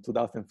was in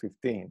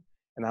 2015.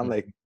 And I'm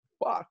like,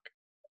 fuck,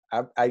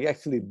 I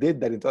actually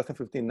did that in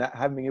 2015, not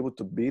having able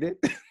to beat it.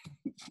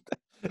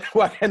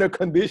 What kind of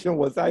condition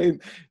was I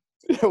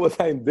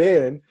in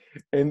then?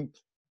 And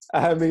I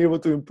haven't been able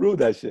to improve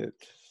that shit.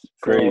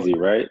 Crazy,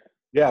 right?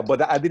 Yeah,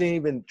 but I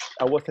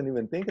wasn't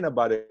even thinking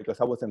about it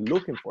because I wasn't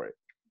looking for it.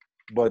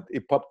 But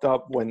it popped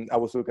up when I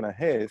was looking at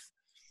his,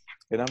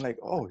 and I'm like,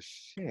 oh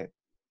shit.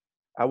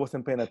 I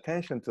wasn't paying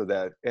attention to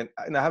that. And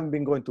I haven't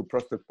been going to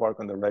Prospect Park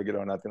on the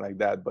regular or nothing like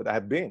that, but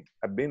I've been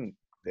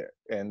there.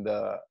 And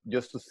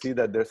just to see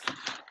that there's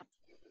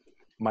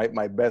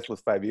my best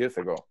was 5 years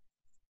ago.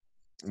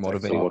 So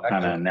Motivating what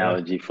kind of factor.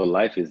 analogy for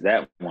life is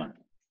that one?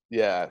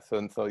 Yeah.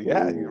 So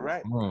yeah, Ooh. you're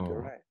right. You're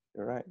Mm. right.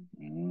 You're right.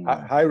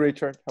 Mm. Hi,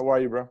 Richard. How are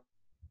you, bro?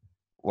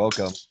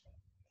 Welcome.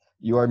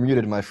 You are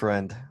muted, my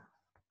friend.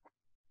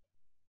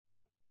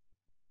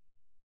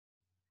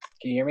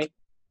 Can you hear me?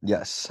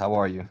 Yes. How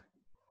are you?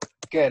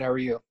 Good. How are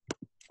you?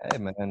 Hey,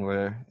 man.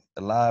 We're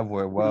alive.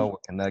 We're well. We're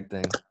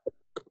connecting.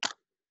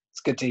 It's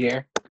good to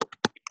hear.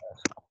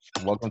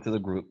 Welcome to the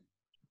group.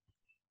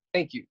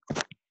 Thank you.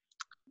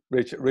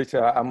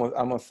 Richard, I'm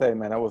gonna say,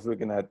 man, I was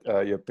looking at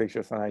your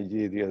pictures on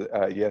IG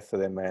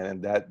yesterday, man,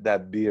 and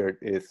that beard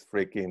is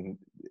freaking,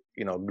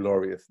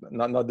 glorious.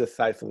 Not the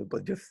size of it,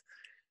 but just.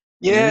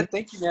 Yeah,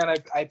 thank you, man.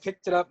 I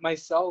picked it up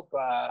myself.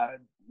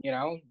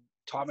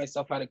 Taught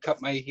myself how to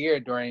cut my hair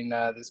during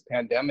this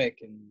pandemic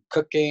and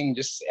cooking,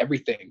 just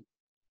everything.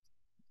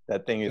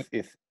 That thing is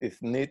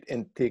neat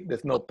and thick.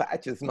 There's no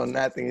patches, no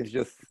nothing. It's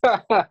just.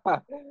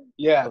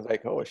 Yeah. I was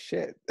like, oh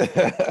shit.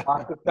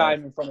 Lots of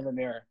time in front of the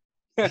mirror.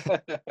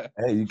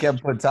 Hey, you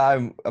can't put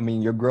time. I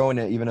mean, you're growing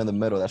it even in the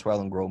middle. That's why I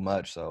don't grow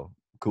much. So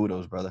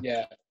kudos, brother.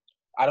 Yeah.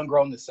 I don't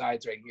grow on the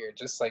sides right here,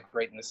 just like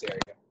right in this area.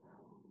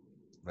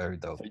 Very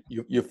dope.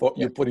 You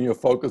putting your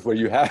focus where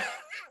you have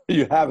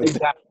it.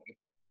 Exactly.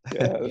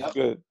 Yeah, that's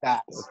good.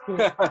 That's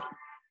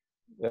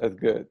That's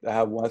good. I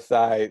have one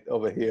side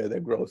over here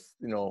that grows,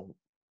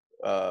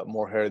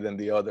 more hair than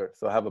the other.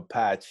 So I have a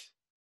patch.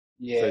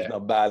 yeah. So it's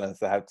not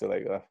balanced. I have to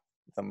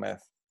it's a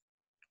mess.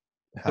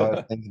 How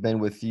have things been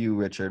with you,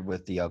 Richard,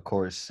 with the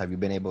course? Have you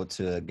been able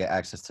to get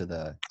access to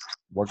the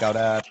workout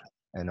app?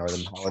 And how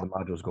are the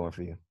modules going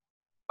for you?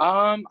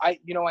 I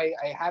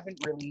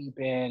haven't really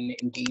been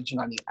engaging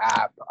on the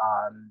app.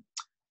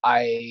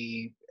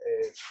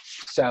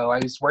 So I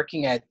was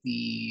working at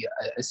the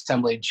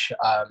assemblage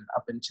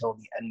up until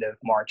the end of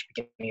March,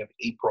 beginning of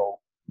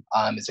April,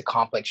 as a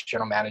complex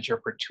general manager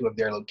for 2 of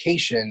their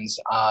locations.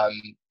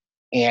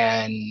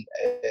 And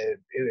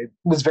it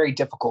was very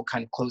difficult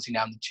kind of closing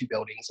down the 2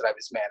 buildings that I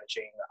was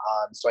managing.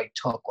 So I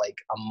took like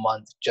a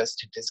month just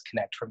to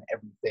disconnect from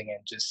everything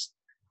and just,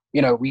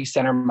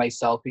 recenter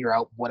myself, figure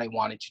out what I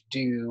wanted to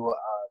do,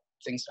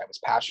 things that I was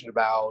passionate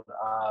about.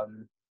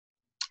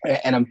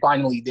 And I'm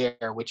finally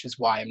there, which is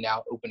why I'm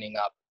now opening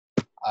up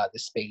the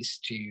space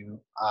to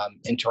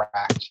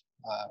interact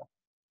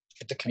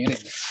with the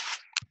community.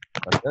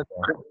 That's good,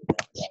 though.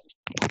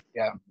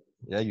 Yeah.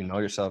 Yeah, you know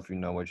yourself. You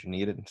know what you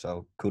needed.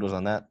 So kudos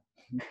on that.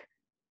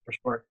 For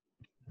sure.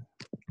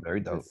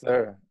 Very dope. Yes,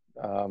 sir.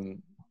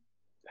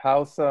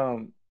 How's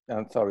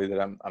I'm sorry that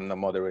I'm not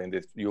moderating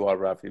this. You are,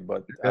 Rafi,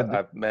 but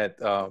I've met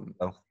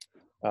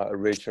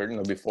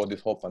Richard, before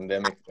this whole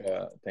pandemic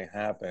thing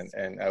happened,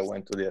 and I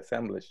went to the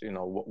assemblage,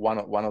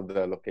 one of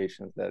the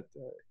locations that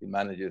he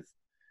manages,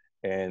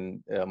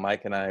 and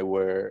Mike and I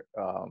were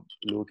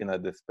looking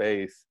at the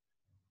space,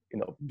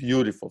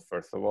 beautiful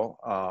first of all,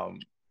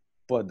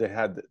 but they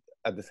had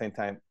at the same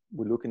time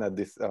we're looking at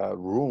these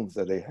rooms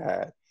that they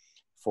had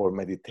for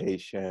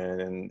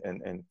meditation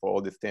and for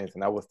all these things,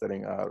 and I was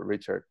telling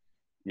Richard,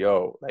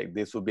 yo, like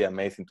this would be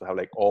amazing to have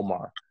like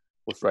Omar,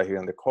 who's right here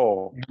on the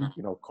call,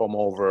 come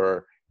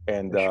over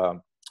and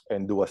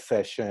do a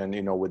session,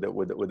 with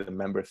the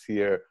members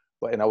here.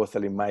 And I was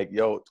telling Mike,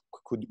 yo,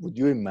 would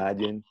you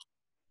imagine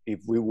if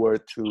we were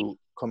to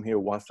come here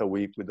once a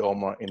week with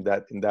Omar in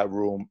that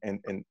room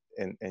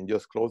and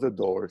just close the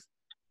doors,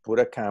 put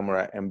a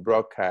camera and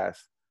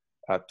broadcast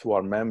to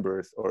our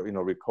members or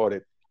record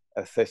it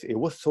a session. It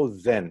was so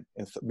zen.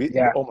 And so,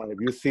 Omar, have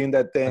you seen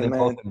that thing, man?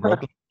 Both in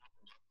Brooklyn?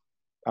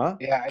 Huh?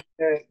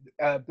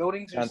 Yeah,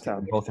 buildings are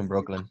downtown. Both in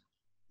Brooklyn.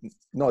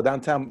 No,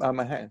 downtown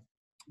Manhattan.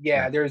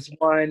 Yeah, there's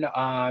one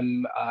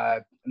in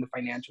the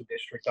financial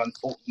district on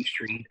Fulton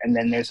Street, and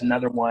then there's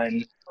another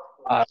one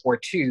or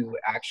 2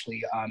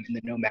 actually in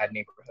the Nomad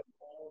neighborhood.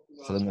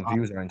 So then the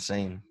views are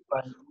insane.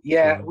 But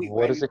yeah,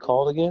 what is it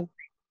called again?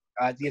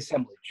 The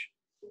assemblage.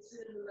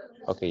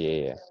 Okay,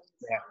 yeah.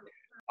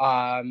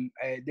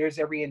 There's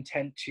every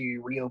intent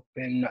to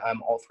reopen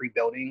all 3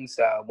 buildings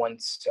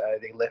once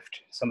they lift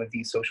some of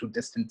these social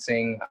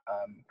distancing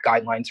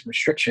guidelines and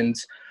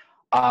restrictions.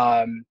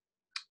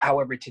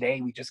 However,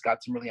 today we just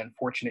got some really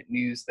unfortunate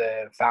news.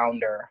 The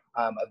founder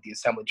of the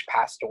assemblage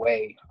passed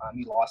away.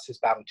 He lost his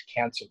battle to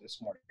cancer this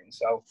morning.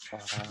 So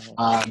it's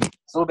a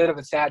little bit of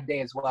a sad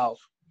day as well.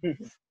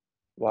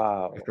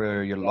 Wow.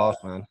 After your loss,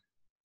 man.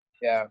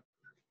 Yeah.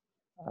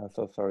 I'm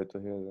so sorry to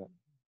hear that.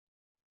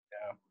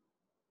 Yeah.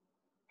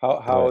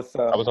 How's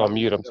I was on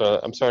mute.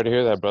 I'm sorry to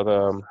hear that,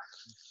 brother.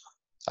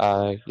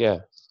 Yeah.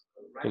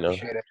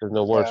 There's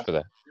no words for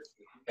that.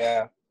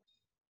 Yeah.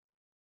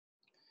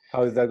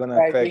 How is that going to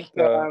affect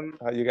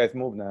how you guys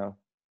move now?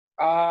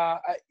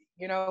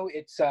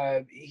 It's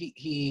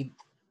he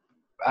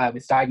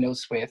was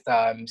diagnosed with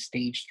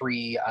stage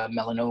 3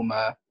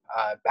 melanoma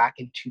back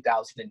in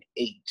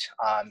 2008,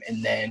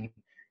 and then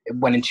it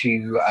went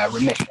into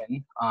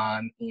remission,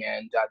 and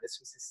this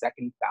was his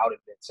second bout of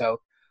it. So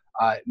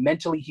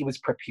mentally he was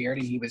prepared,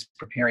 and he was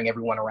preparing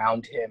everyone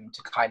around him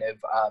to kind of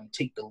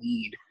take the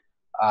lead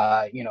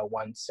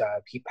once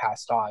he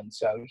passed on.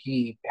 So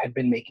he had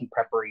been making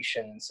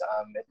preparations,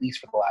 at least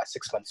for the last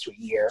 6 months to a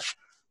year,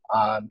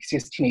 because he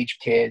has teenage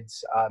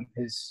kids,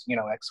 his,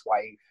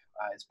 ex-wife,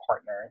 his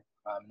partner,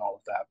 and all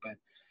of that. But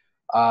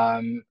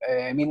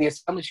I mean, the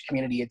assemblage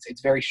community,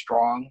 it's very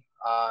strong.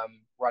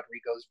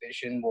 Rodrigo's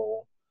vision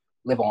will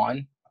live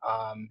on.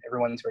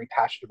 Everyone's very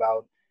passionate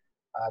about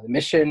the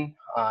mission,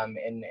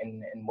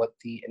 and what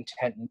the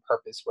intent and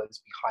purpose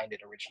was behind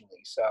it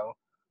originally. So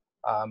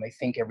I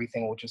think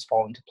everything will just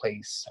fall into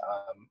place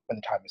when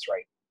the time is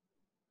right.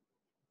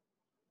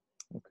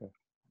 Okay.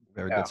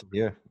 Very good to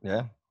hear.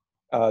 Yeah.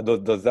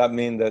 Does that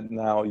mean that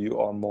now you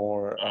are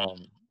more,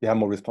 you have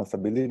more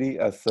responsibility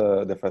as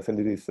the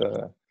facilities?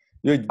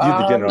 You're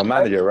the general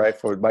manager, right?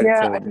 For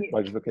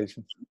these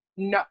locations.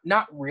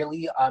 Not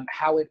really.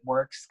 How it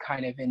works,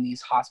 kind of in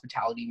these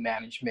hospitality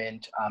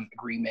management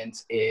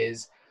agreements,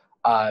 is,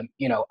 I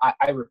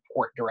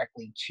report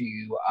directly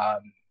to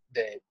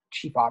the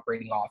chief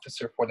operating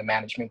officer for the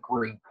management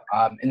group,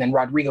 and then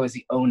Rodrigo is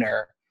the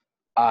owner.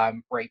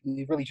 Right,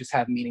 we really just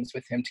have meetings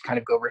with him to kind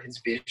of go over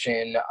his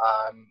vision,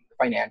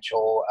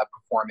 financial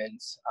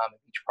performance of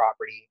each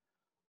property.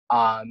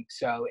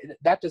 So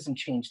that doesn't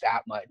change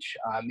that much.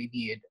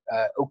 Maybe it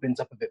opens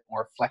up a bit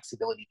more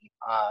flexibility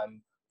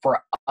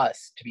for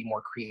us to be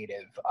more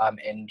creative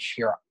and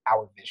share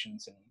our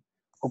visions, and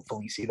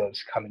hopefully see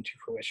those come into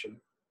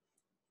fruition.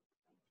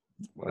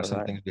 What are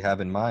some things you have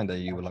in mind that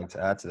you would like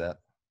to add to that?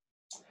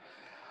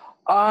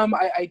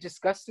 I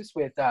discussed this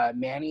with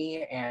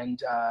Manny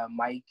and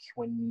Mike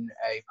when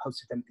I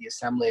posted them at the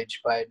assemblage,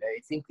 but I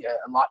think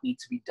a lot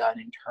needs to be done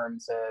in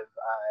terms of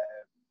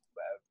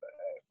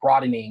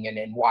broadening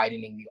and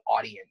widening the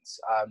audience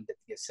that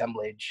the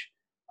assemblage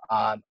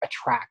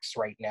attracts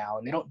right now.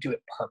 And they don't do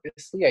it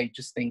purposely. I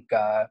just think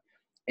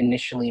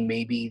initially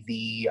maybe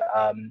the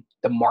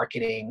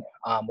marketing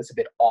was a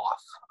bit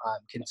off,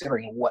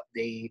 considering what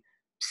they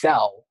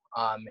sell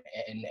and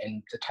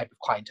the type of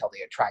clientele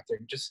they attract. There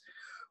just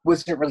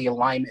wasn't really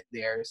alignment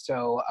there.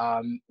 So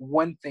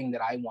one thing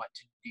that I want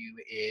to do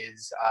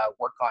is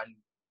work on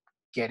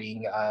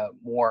getting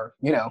more,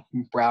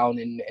 brown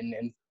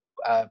and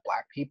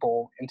Black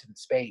people into the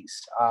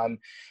space,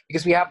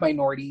 because we have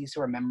minorities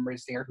who are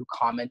members there who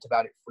comment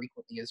about it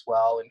frequently as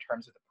well in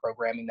terms of the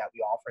programming that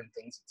we offer and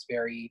things. It's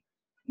very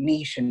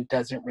niche and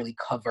doesn't really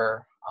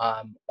cover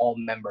all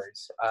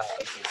members of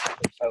the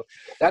assembly. So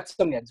that's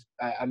something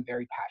that I'm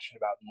very passionate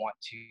about and want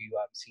to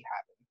see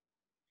happen.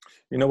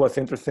 You know what's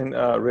interesting,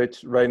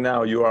 Rich? Right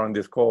now you are on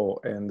this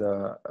call, and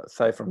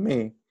aside from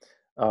me,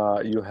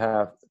 you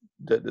have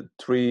the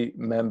 3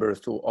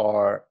 members who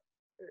are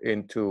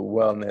into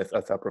wellness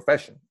as a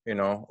profession.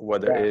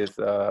 Whether it's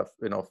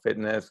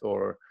fitness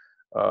or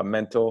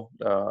mental.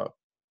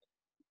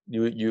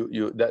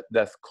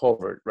 That's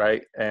covered,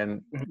 right?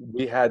 And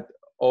we had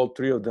all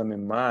 3 of them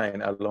in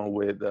mind, along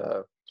with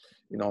a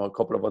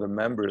couple of other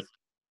members,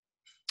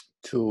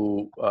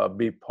 to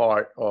be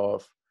part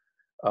of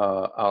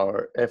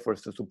our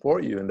efforts to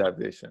support you in that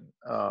vision.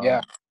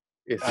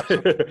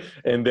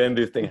 And then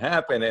this thing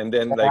happened, and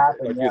then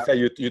you said,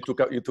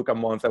 you took a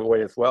month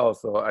away as well.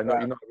 So I know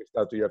I reached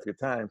out to you a few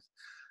times.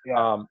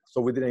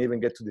 So we didn't even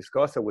get to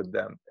discuss it with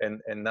them,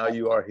 and now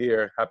you are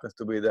here. Happens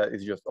to be that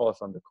it's just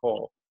us on the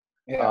call.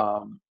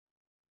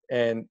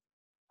 And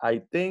I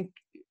think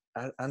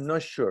I'm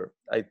not sure.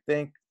 I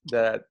think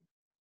that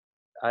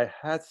I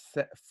had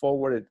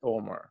forwarded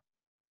Omar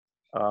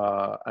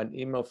an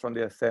email from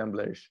the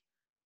assemblage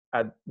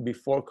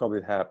before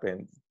COVID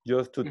happened,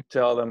 just to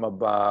tell them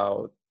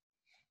about,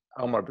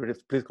 Omar,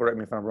 please correct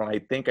me if I'm wrong. I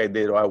think I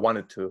did, or I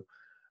wanted to,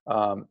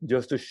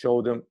 just to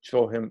show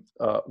him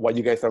what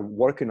you guys are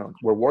working on.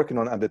 We're working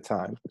on at the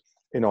time.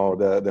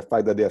 The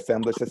fact that the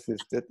assemblage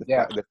existed,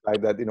 the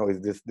fact that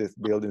is this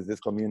buildings, this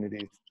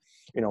communities,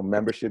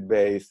 membership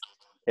base,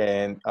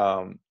 and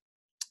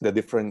the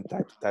different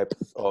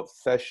types of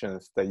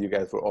sessions that you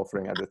guys were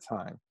offering at the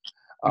time.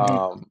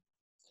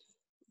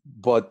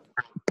 But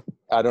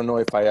I don't know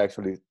if I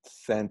actually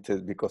sent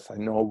it, because I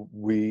know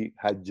we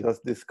had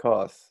just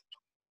discussed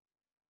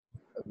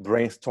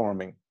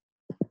brainstorming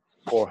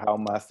for how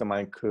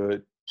Mastermind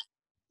could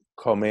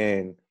come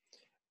in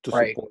to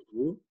support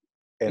you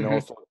and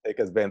also take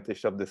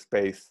advantage of the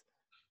space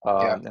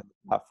and the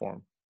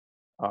platform.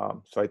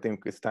 So I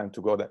think it's time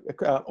to go there.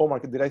 Omar,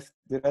 did I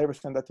ever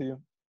send that to you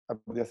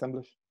about the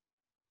assemblage?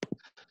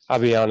 I'll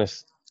be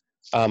honest.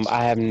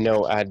 I have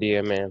no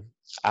idea, man.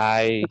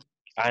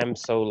 I'm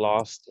so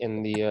lost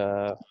in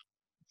the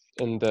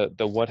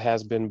what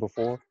has been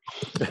before.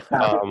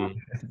 Damn,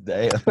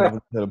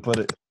 to put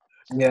it.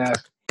 Yeah,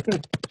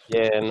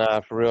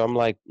 nah, for real. I'm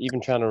like, even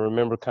trying to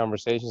remember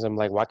conversations. I'm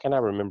like, why can't I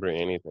remember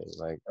anything?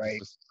 Like,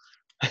 it's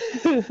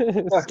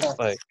just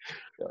like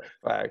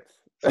facts.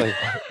 Like,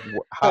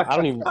 I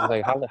don't even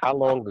like how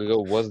long ago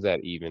was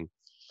that even?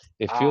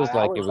 It feels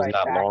like it was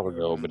not long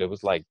ago, but it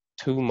was like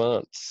 2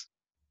 months.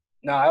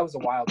 No, that was a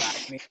while back.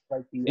 I mean,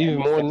 like even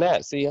more than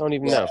that. See, I don't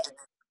even know.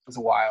 It was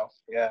a while.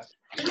 Yeah.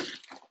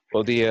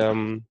 Well,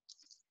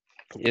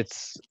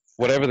 it's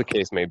whatever the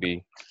case may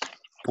be.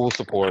 Full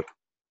support.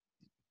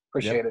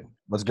 Appreciate it.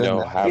 What's You good, know,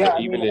 man? have Yeah, it, I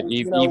mean,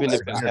 even if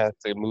Same it here. has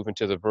to move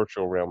into the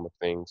virtual realm of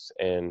things.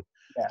 And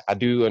Yeah. I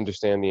do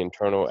understand the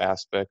internal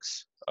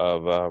aspects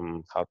of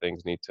how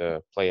things need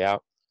to play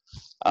out.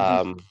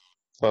 Mhm.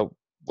 But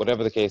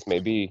whatever the case may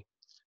be,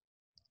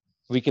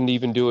 we can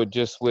even do it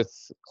just with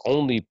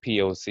only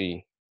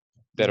POC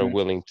that are Mhm.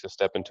 willing to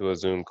step into a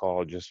Zoom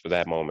call just for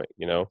that moment,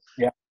 you know,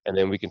 Yeah. and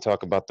then we can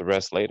talk about the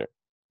rest later,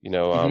 you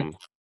know, Mhm.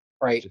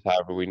 Right. just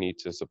however we need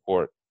to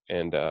support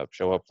and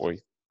show up for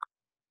you.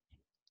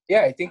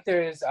 Yeah, I think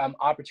there's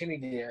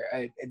opportunity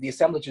there. The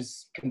assemblage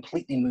is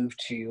completely moved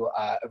to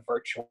a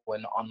virtual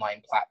and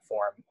online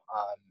platform,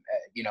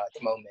 at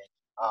the moment.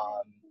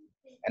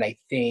 And I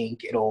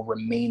think it'll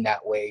remain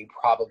that way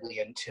probably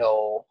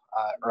until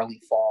early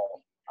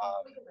fall.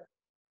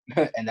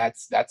 And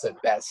that's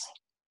at best,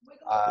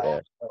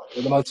 Yeah.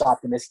 the most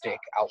optimistic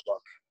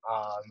outlook.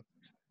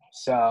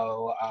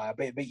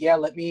 But yeah,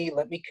 let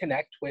me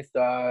connect with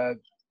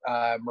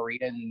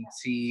Marita and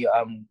see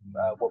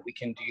what we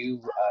can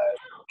do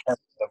in terms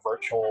of a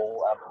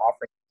virtual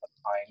offering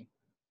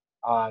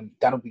time.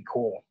 That'll be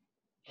cool.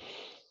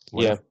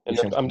 What Yeah, and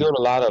information I'm can you doing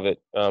a lot of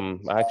it.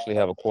 I actually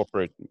have a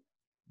corporate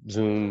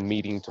Zoom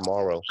meeting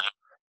tomorrow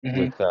Hmm.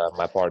 with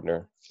my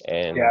partner,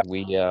 and Yeah.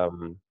 we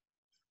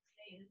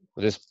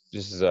this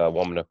is a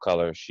woman of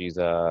color. She's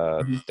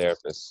a Mhm.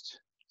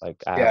 therapist.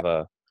 Like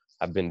Yeah.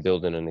 I've been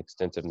building an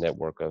extensive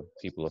network of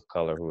people of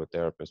color who are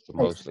therapists, but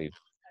Nice. mostly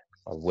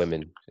are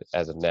women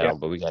as of now. Yeah.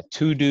 But we got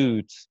 2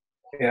 dudes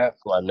Yeah.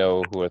 who I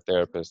know who are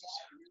therapists.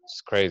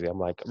 It's crazy. I'm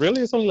like,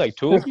 really? It's only like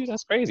 2 of you?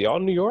 That's crazy. All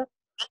in New York?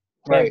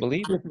 Can't Right.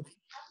 believe it.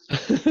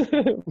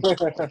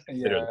 Literally.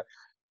 Yeah.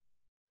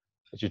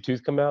 Did your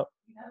tooth come out?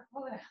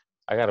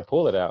 I gotta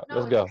pull it out.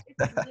 Let's go.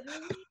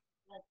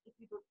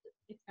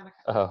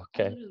 Oh,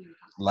 okay.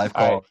 live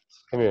All call? right.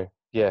 Come here.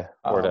 Yeah.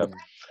 Word up.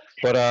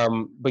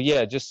 But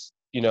yeah, just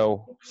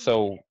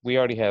so we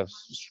already have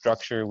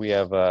structure. We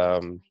have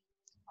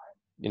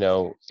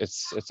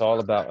it's all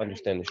about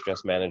understanding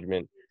stress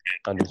management,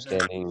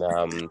 understanding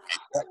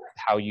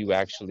how you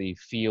actually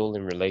feel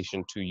in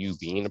relation to you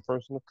being a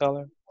person of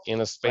color in a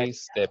Right.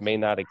 space that may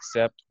not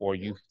accept, or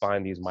you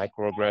find these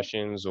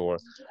microaggressions, or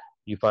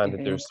you find that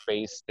Hmm. there's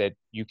space that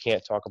you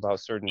can't talk about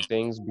certain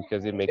things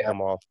because it may Yeah.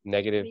 come off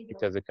negative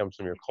because it comes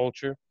from your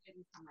culture.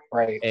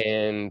 Right.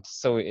 And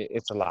so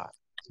it's a lot.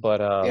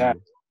 But Yeah.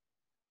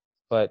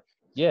 but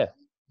yeah,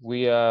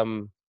 we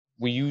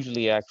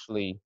usually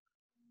actually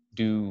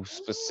do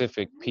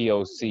specific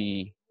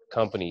POC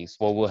companies.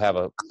 Well, we'll have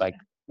a like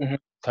Hmm.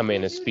 come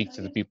in and speak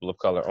to the people of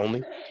color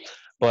only.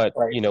 But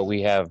Right.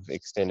 we have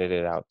extended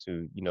it out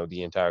to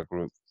the entire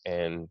group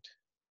and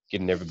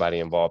getting everybody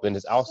involved. And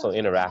it's also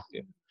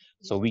interactive,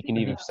 so we can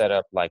Hmm. even set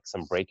up like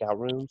some breakout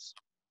rooms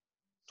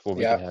where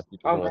we can Yeah. have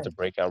people Oh, go nice. into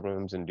breakout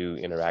rooms and do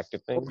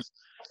interactive things.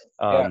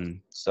 Yeah.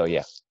 So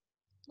yeah.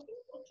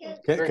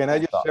 Very Can I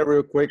cool. just share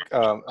real quick?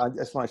 I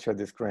just want to share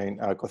this screen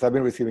because I've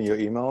been receiving your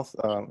emails,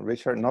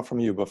 Richard, not from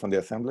you, but from the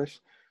assemblage.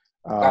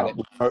 Got it.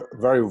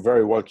 Very,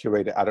 very well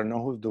curated. I don't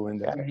know who's doing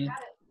that. Mhm.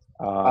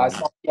 Um,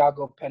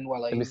 Santiago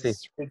Penuela. Let me see.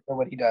 He's good for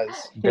what he does.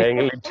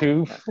 Dangling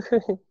too.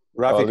 Rafi,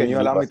 Let me can you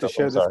mute allow me to myself.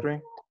 share I'm the sorry.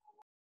 screen?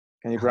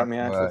 Can you grant me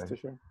access to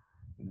share?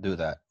 Do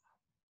that.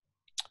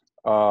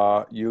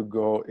 You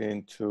go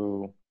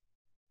into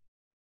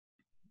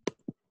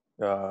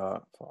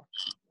fuck.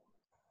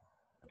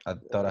 I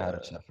thought I had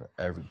it set for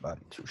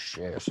everybody to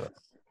share, so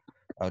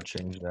I'll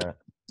change that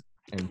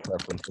in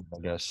preferences, I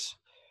guess.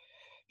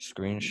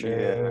 Screen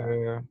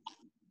share.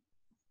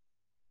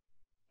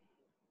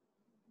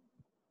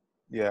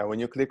 Yeah, when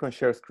you click on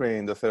share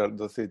screen, does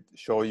it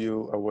show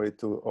you a way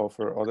to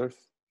offer others?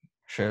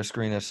 Share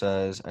screen, it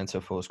says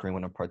enter full screen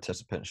when a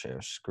participant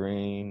shares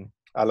screen.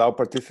 Allow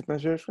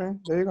participants share screen?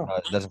 There you go.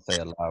 It doesn't say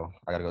allow.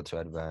 I gotta go to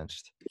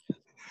advanced.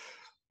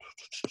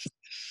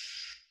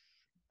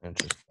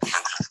 Interesting.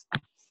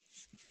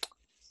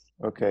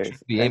 Okay.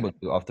 Should be able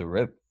to off the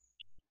rip.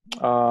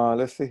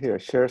 Let's see here.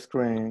 Share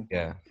screen.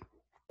 Yeah.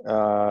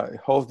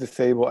 Host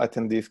disable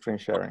attendee screen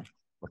sharing.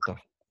 What the?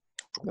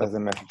 That's the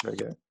message I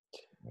get.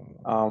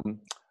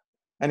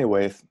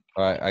 Anyways.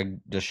 All right, I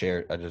just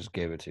shared. I just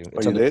gave it to you.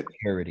 It's you under did?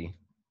 security.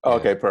 Yeah.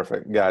 Okay,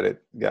 perfect. Got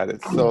it.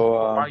 So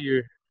while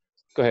you're,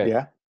 go ahead.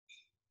 Yeah.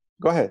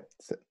 Go ahead.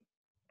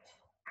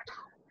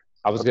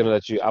 I was gonna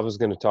let you. I was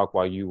gonna talk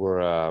while you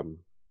were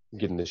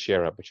getting the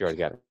share up, but you already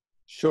got it.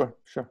 Sure.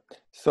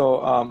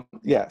 So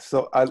yeah.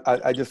 So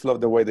I just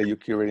love the way that you're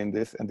curating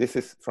this, and this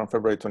is from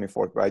February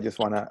 24th. But I just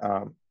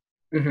wanna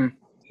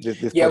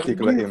this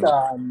particular we use,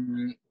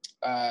 image.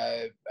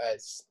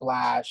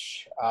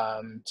 Splash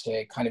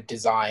to kind of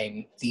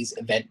design these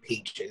event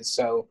pages.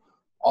 So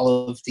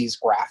all of these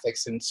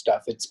graphics and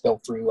stuff, it's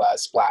built through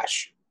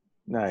Splash.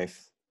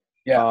 Nice.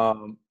 Yeah.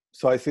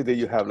 So I see that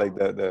you have like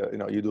the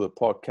you do a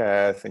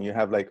podcast and you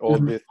have like all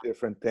these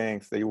different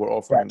things that you were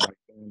offering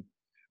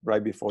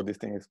right before this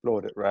thing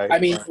exploded, right? I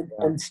mean,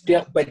 and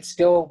still,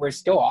 we're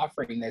still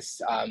offering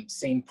this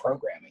same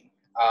programming,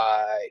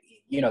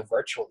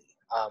 virtually.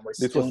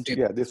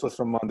 This was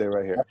from Monday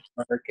right here.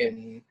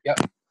 And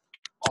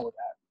all of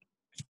that.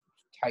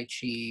 Tai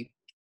Chi.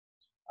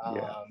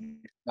 Yeah.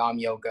 Nam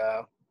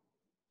yoga,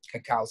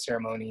 cacao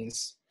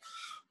ceremonies.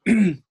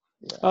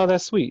 Oh,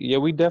 that's sweet. Yeah,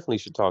 we definitely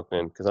should talk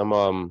then, because I'm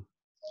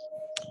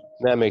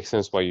that makes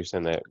sense why you're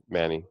saying that,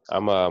 Manny.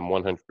 I'm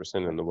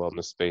 100% in the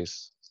wellness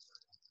space.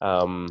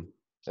 Um,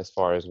 as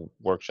far as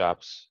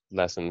workshops,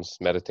 lessons,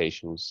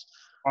 meditations.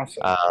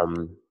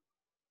 Awesome.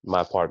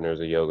 My partner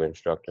is a yoga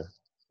instructor,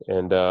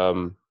 and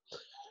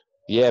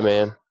yeah,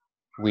 man,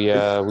 we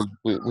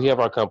have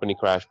our company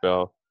Crash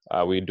Bell.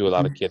 We do a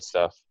lot of kid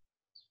stuff,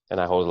 and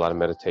I hold a lot of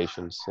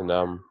meditations,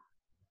 and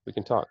we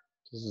can talk.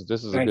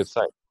 This is a good Nice.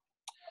 site.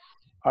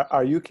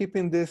 Are you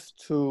keeping this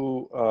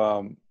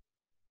to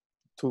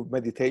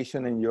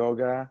meditation and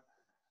yoga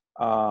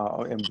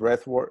and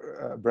breath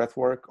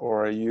work,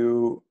 or are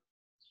you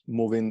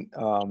moving,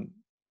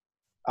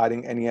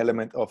 adding any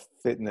element of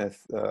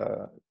fitness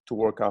to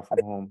work out from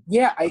home?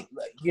 Yeah,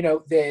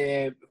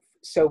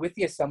 so with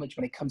the assemblage,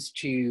 when it comes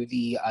to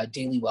the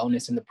daily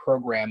wellness and the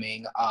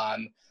programming,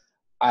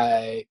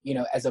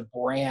 as a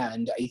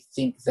brand, I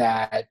think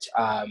that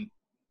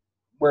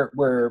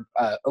we're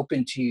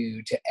open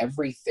to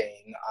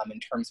everything in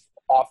terms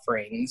of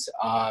offerings.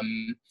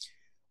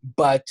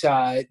 But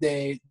so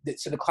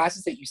the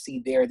classes that you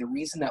see there, the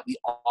reason that we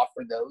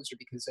offer those are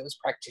because those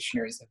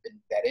practitioners have been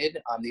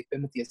vetted. They've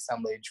been with the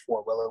assemblage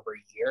for well over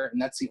a year,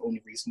 and that's the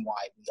only reason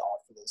why we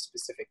offer those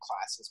specific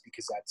classes,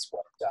 because that's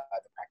what the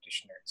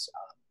practitioners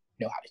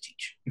know how to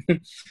teach.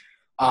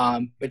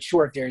 But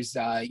sure, if there's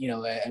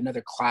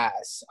another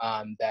class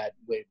that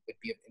would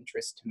be of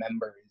interest to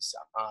members,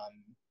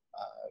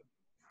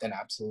 then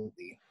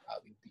absolutely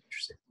we would be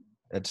interested.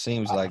 It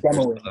seems like there's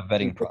still a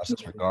vetting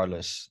process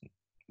regardless.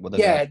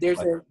 Yeah,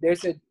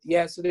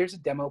 so there's a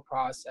demo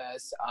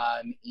process,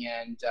 and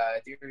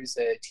there's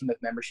a team of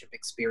membership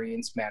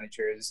experience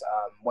managers,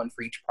 one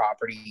for each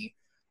property,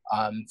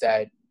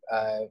 that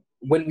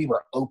when we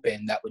were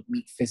open, that would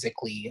meet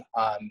physically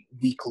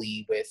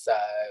weekly with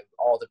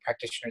all the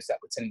practitioners that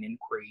would send an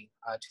inquiry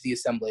to the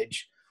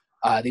assemblage.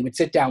 They would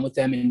sit down with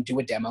them and do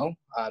a demo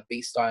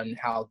based on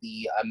how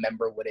the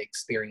member would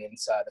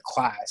experience the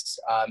class,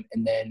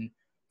 and then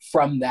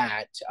from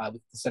that,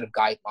 with the set of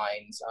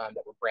guidelines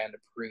that were brand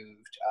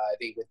approved,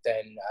 they would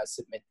then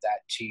submit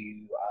that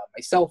to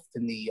myself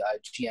and the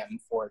GM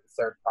for the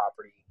third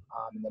property,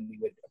 and then we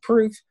would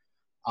approve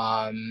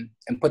and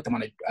put them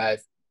on a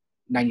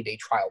 90-day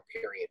trial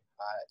period.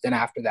 Then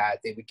after that,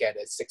 they would get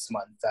a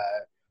 6-month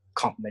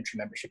complimentary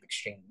membership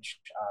exchange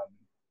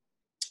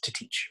to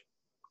teach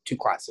 2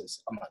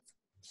 classes a month.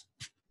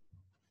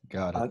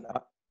 Got it.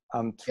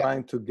 I'm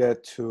trying to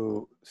get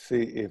to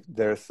see if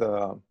there's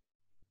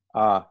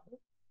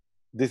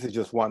this is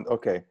just one.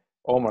 Okay,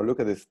 Omar,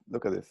 look at this.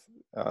 Look at this.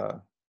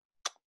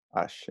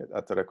 Shit! I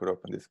thought I could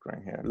open this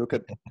screen here. Look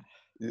at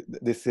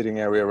this sitting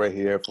area right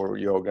here for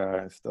yoga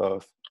and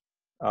stuff.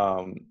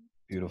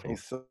 Beautiful.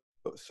 It's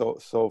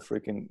so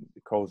freaking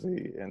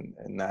cozy and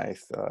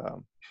nice.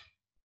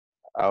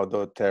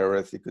 Outdoor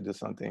terrace. You could do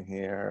something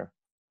here.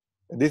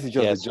 This is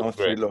just the John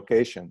Street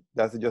location.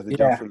 That's just the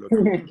John Street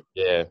location.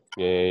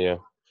 Yeah.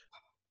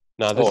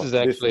 Now this is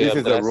actually this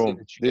is a room.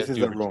 This is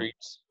a room.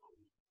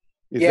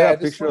 Is there a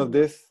picture of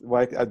this?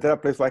 Is there a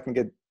place where I can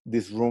get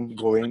this room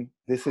going?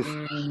 This is.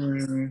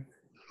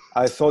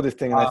 I saw this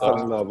thing and I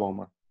fell in love,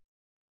 Omar.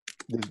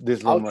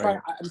 This room. I'll try.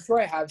 I'm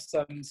sure I have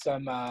some. I'm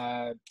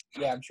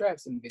sure I have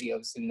some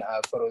videos and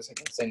photos I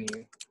can send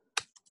you.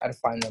 How to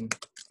find them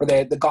for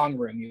the gong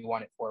room you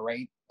want it for,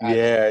 right?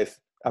 Yeah, it's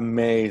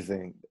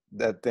amazing.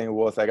 That thing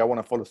was like I want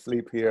to fall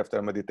asleep here after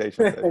a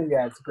meditation.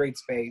 Yeah, it's a great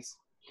space.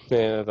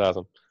 Yeah, that's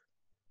awesome.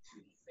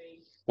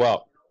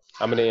 Well,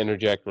 I'm going to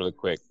interject really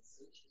quick.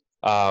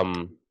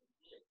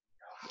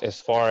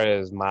 As far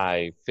as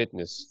my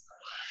fitness,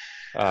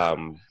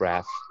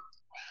 Raph,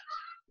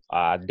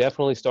 I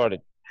definitely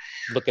started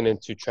looking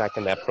into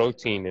tracking that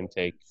protein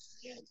intake.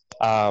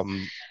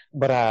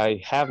 But I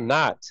have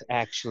not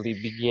actually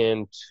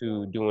begun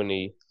to do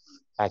any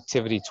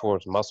activity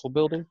towards muscle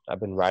building. I've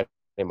been riding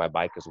my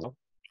bike as well.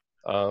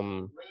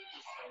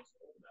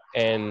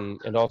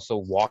 And also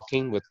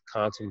walking with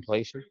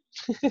contemplation.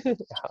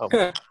 I've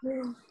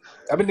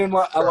been doing a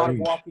lot of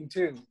walking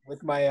too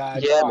with my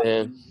dog.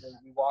 Man.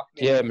 We walk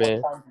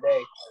man. 4 times a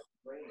day.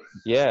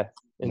 Yeah,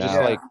 and just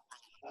like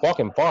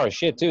walking far as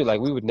shit too. Like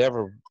we would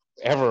never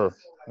ever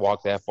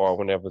walk that far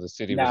whenever the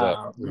city was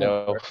up. You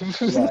know?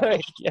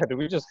 Did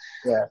we just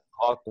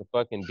walk the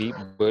fucking deep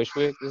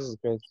Bushwick? This is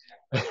crazy.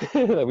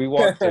 Like we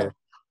walked to.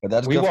 But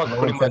that's we walked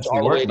pretty much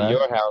all the way to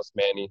your house,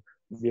 Manny.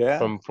 Yeah.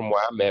 From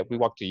where I'm at, we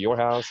walked to your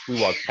house.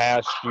 We walked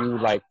past you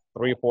like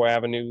 3 or 4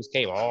 avenues,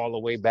 came all the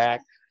way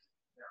back.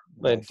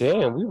 But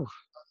damn, we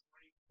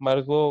might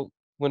as well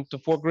went to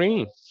Fort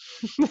Greene.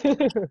 I've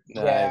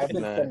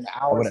been spending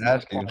hours in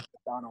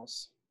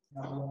McDonald's.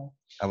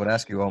 I would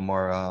ask you,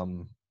 Omar,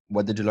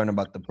 what did you learn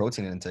about the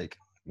protein intake?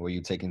 Were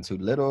you taking too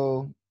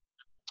little?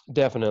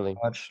 Definitely.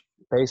 Much?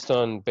 Based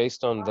on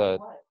the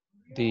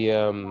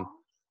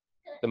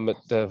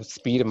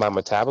speed of my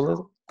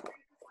metabolism,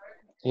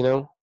 you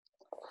know.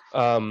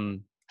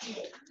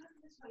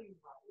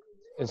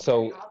 And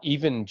so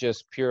even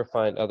just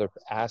purifying other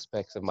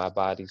aspects of my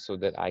body so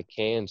that I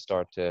can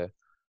start to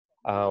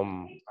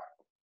um,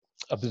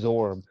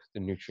 absorb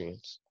the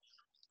nutrients.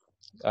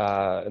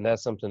 And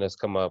that's something that's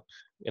come up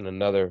in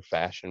another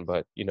fashion,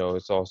 but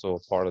it's also a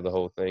part of the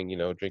whole thing.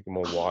 Drinking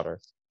more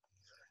water,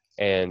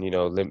 and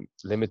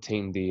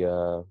limiting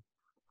the.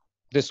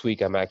 This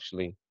week I'm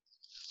actually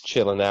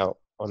chilling out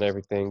on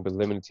everything, but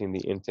limiting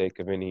the intake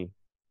of any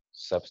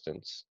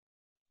substance.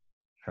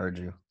 Heard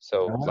you.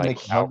 So It would like,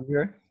 make you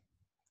hungrier.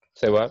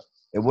 say what?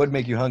 It would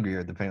make you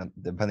hungrier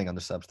depending on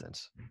the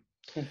substance.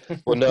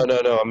 Well,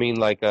 no. I mean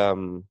like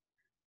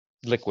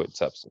liquid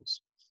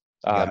substance.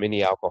 Got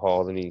Any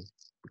alcohol,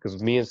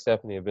 because me and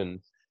Stephanie have been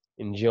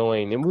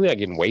enjoying, and we're not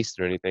getting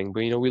wasted or anything,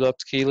 but we love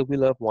tequila, we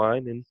love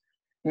wine, and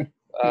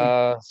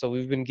so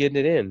we've been getting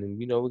it in, and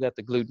we got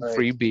the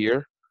gluten-free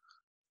beer,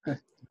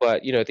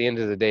 but at the end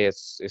of the day, it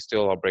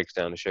still all breaks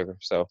down to sugar.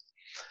 So,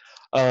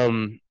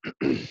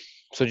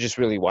 so just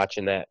really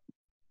watching that.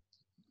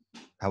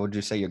 How would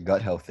you say your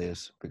gut health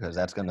is? Because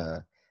that's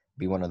gonna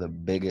be one of the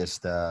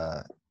biggest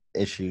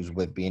issues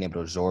with being able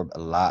to absorb a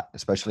lot,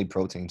 especially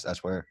proteins.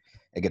 That's where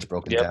it gets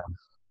broken down.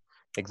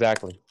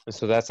 Exactly. And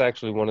so that's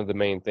actually one of the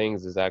main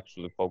things, is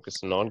actually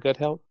focusing on gut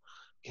health,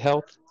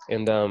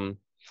 and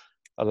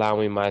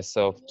allowing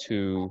myself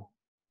to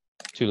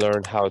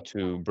learn how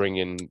to bring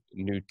in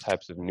new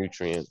types of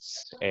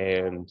nutrients,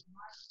 and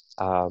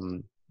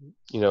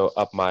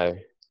up my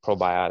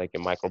probiotic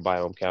and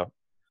microbiome count.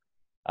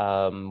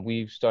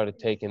 We've started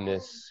taking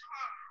this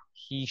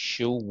He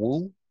Shu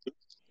Wu.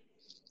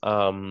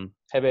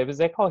 Hey babe, is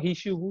that called He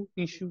Shu Wu?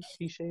 He Shu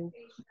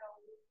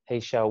Hey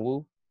Shao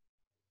Wu.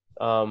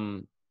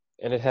 And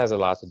it has a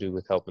lot to do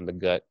with helping the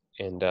gut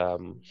and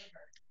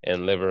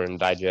liver and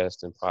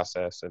digest and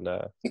process and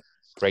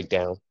break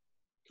down.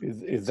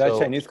 Is that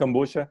Chinese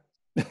kombucha?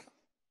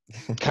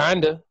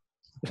 Kinda.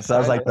 It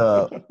sounds like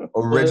the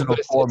original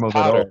form of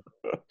powder. it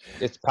all.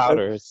 It's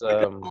powder. It's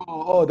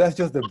Oh, that's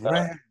just the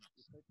brand.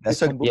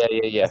 That's a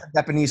yeah. That's a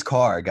Japanese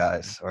car,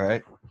 guys. All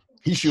right.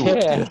 Hishu.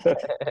 Yeah.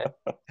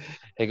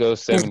 It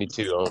goes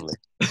 72 only.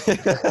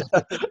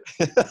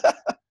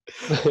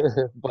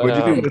 But, would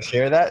you be able to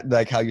share that,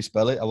 like how you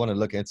spell it? I want to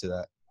look into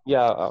that.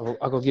 Yeah,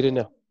 I'll go get it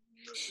now.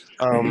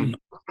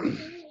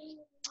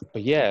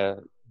 But yeah,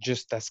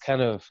 just that's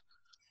kind of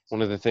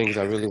one of the things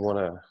I really want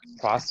to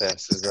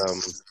process is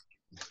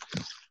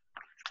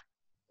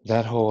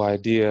that whole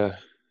idea.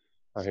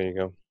 Oh, here you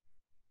go.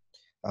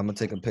 I'm gonna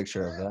take a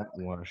picture of that.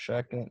 You want a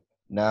second?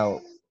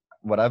 Now,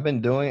 what I've been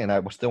doing, and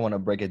I still want to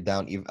break it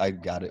down. I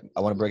got it.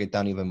 I want to break it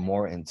down even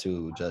more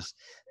into just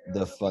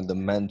the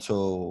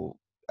fundamental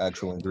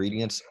actual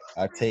ingredients.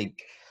 I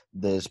take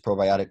this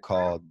probiotic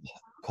called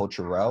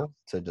Culturelle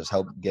to just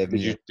help give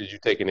me. Did you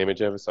take an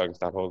image of it so I can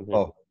stop holding it?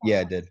 Oh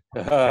yeah, I did.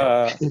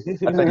 I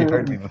thought you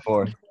heard me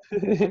before.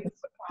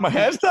 My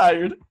hand's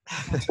tired.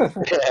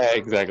 Yeah,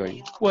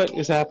 exactly. What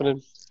is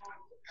happening?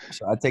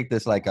 So I take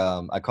this I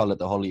call it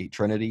the Holy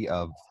Trinity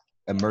of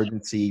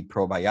emergency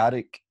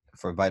probiotic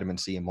for vitamin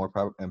C and more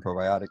and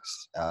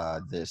probiotics.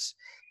 This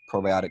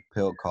probiotic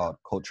pill called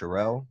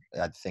Culturelle.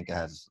 I think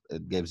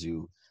it gives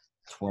you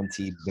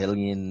 20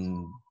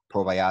 billion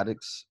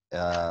probiotics,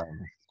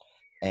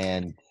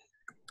 and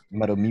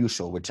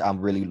Metamucil, which I'm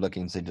really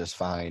looking to just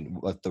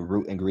find what the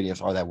root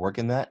ingredients are that work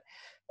in that.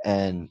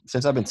 And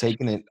since I've been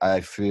taking it,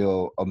 I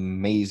feel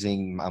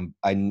amazing.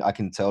 I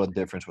can tell the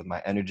difference with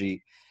my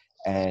energy.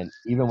 And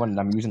even when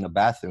I'm using the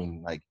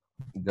bathroom, like,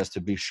 just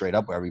to be straight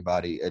up with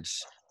everybody,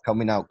 it's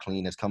coming out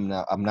clean. It's coming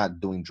out. I'm not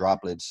doing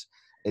droplets.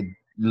 It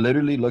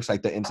literally looks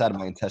like the inside of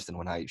my intestine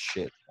when I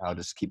shit. I'll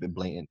just keep it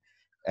blatant.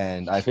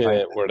 And I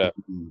find Word up.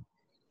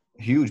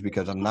 huge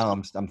because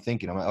I'm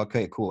thinking, I'm like,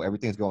 okay, cool.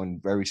 Everything's going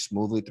very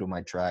smoothly through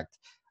my tract.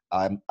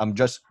 I'm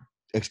just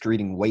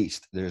excreting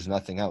waste. There's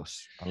nothing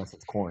else unless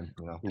it's corn.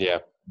 Yeah.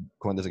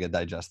 Corn doesn't get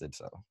digested,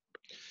 so.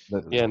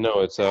 Literally. Yeah,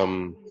 no,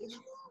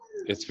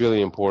 it's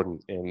really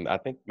important, and I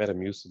think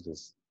Metamucil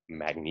is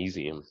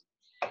magnesium.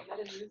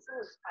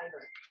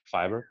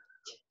 Fiber.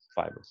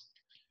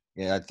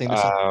 Yeah, I think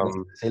it's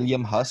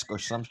psyllium husk or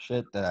some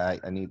shit that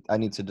I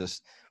need to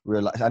just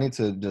realize. I need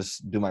to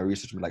just do my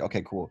research and be like,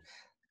 okay, cool.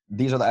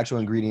 These are the actual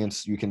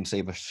ingredients. You can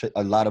save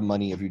a lot of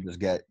money if you just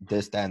get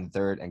this, that, and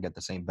third, and get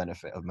the same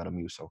benefit of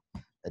Metamucil,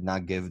 and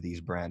not give these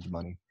brands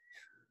money.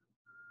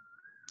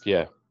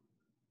 Yeah.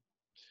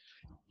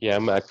 Yeah,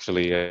 I'm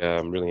actually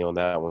really on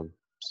that one.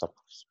 Stop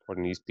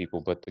supporting these people,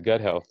 but the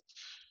gut health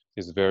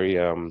is very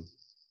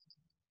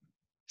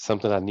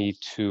something I need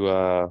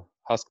to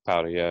husk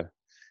powder. Yeah,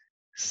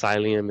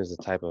 psyllium is a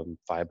type of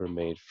fiber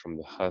made from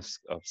the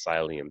husk of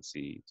psyllium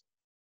seeds.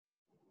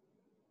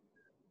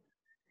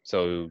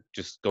 So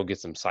just go get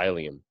some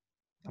psyllium.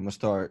 I'm gonna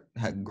start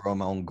growing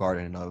my own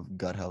garden of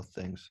gut health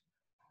things.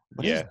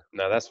 Yeah,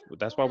 no, that's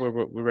why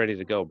we're ready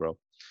to go, bro.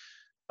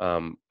 I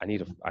need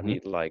to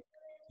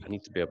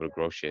be able to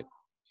grow shit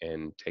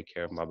and take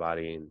care of my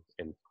body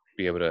and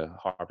be able to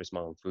harvest my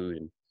own food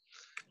and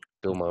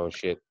build my own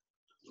shit.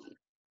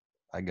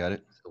 I got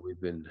it. So we've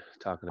been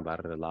talking about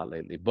it a lot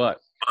lately,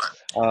 but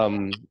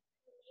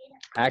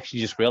I actually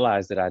just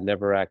realized that I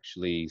never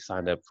actually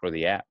signed up for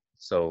the app.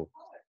 So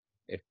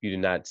if you did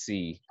not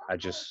see, I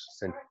just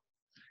sent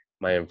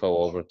my info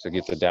over to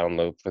get the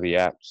download for the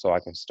app so I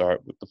can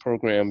start with the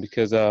program,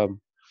 because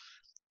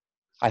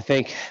I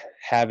think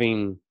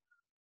having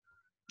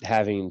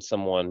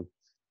someone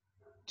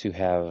to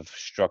have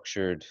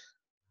structured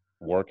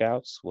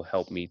workouts will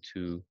help me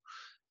to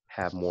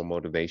have more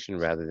motivation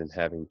rather than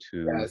having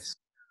to Yes.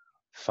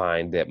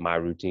 find that my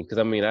routine. Because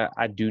I mean,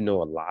 I do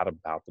know a lot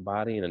about the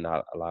body and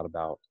not a lot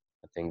about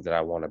the things that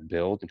I want to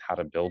build and how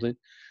to build it.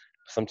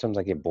 Sometimes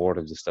I get bored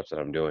of the stuff that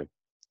I'm doing,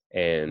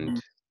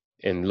 and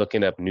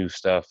looking up new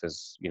stuff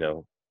is,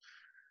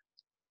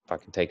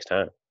 fucking takes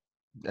time.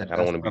 Like, I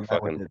don't That's want to where be I'm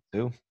at with fucking. it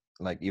too.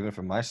 Like even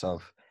for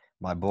myself,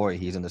 my boy,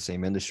 he's in the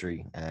same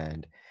industry,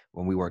 and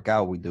when we work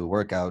out, we do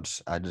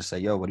workouts. I just say,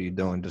 "Yo, what are you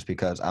doing?" Just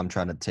because I'm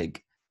trying to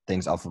take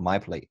things off of my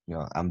plate.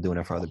 I'm doing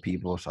it for other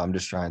people, so I'm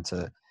just trying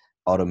to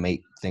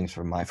automate things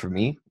for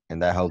me,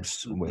 and that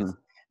helps with Mhm.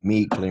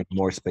 me clearing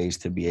more space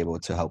to be able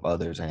to help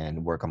others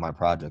and work on my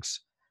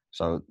projects.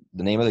 So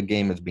the name of the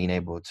game is being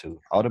able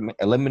to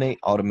eliminate,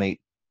 automate,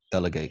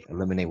 delegate,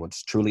 eliminate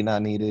what's truly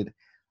not needed,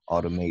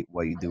 automate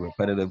what you do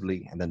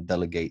repetitively, and then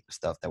delegate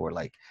stuff that we're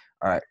like,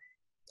 all right,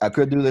 I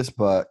could do this,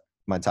 but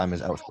my time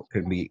is elsewhere.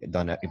 Could be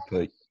done at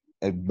put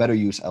a better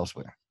use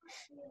elsewhere.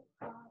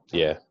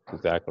 Yeah,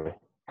 exactly.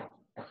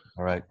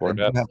 All right, I Word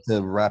do up. have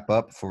to wrap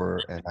up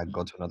and I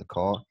go to another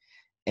call.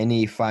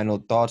 Any final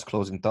thoughts,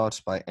 closing thoughts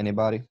by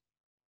anybody?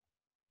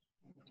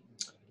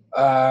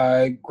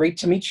 Great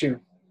to meet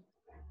you.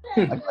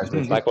 Likewise,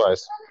 Ricky.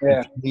 Likewise.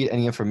 Yeah, If you need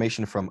any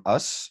information from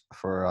us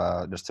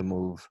for just to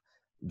move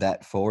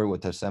that forward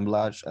with the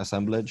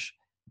assemblage,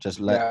 just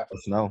let yeah,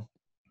 us know.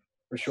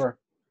 for sure.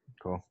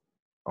 Cool.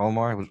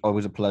 Omar, it was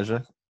always a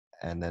pleasure.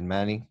 And then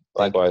Manny,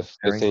 thank you Likewise. for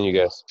Good sharing seeing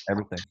you guys.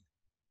 everything.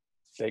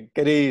 Take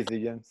it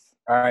easy, Jens.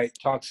 All right,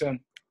 talk soon.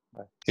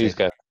 Bye. Peace,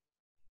 guys.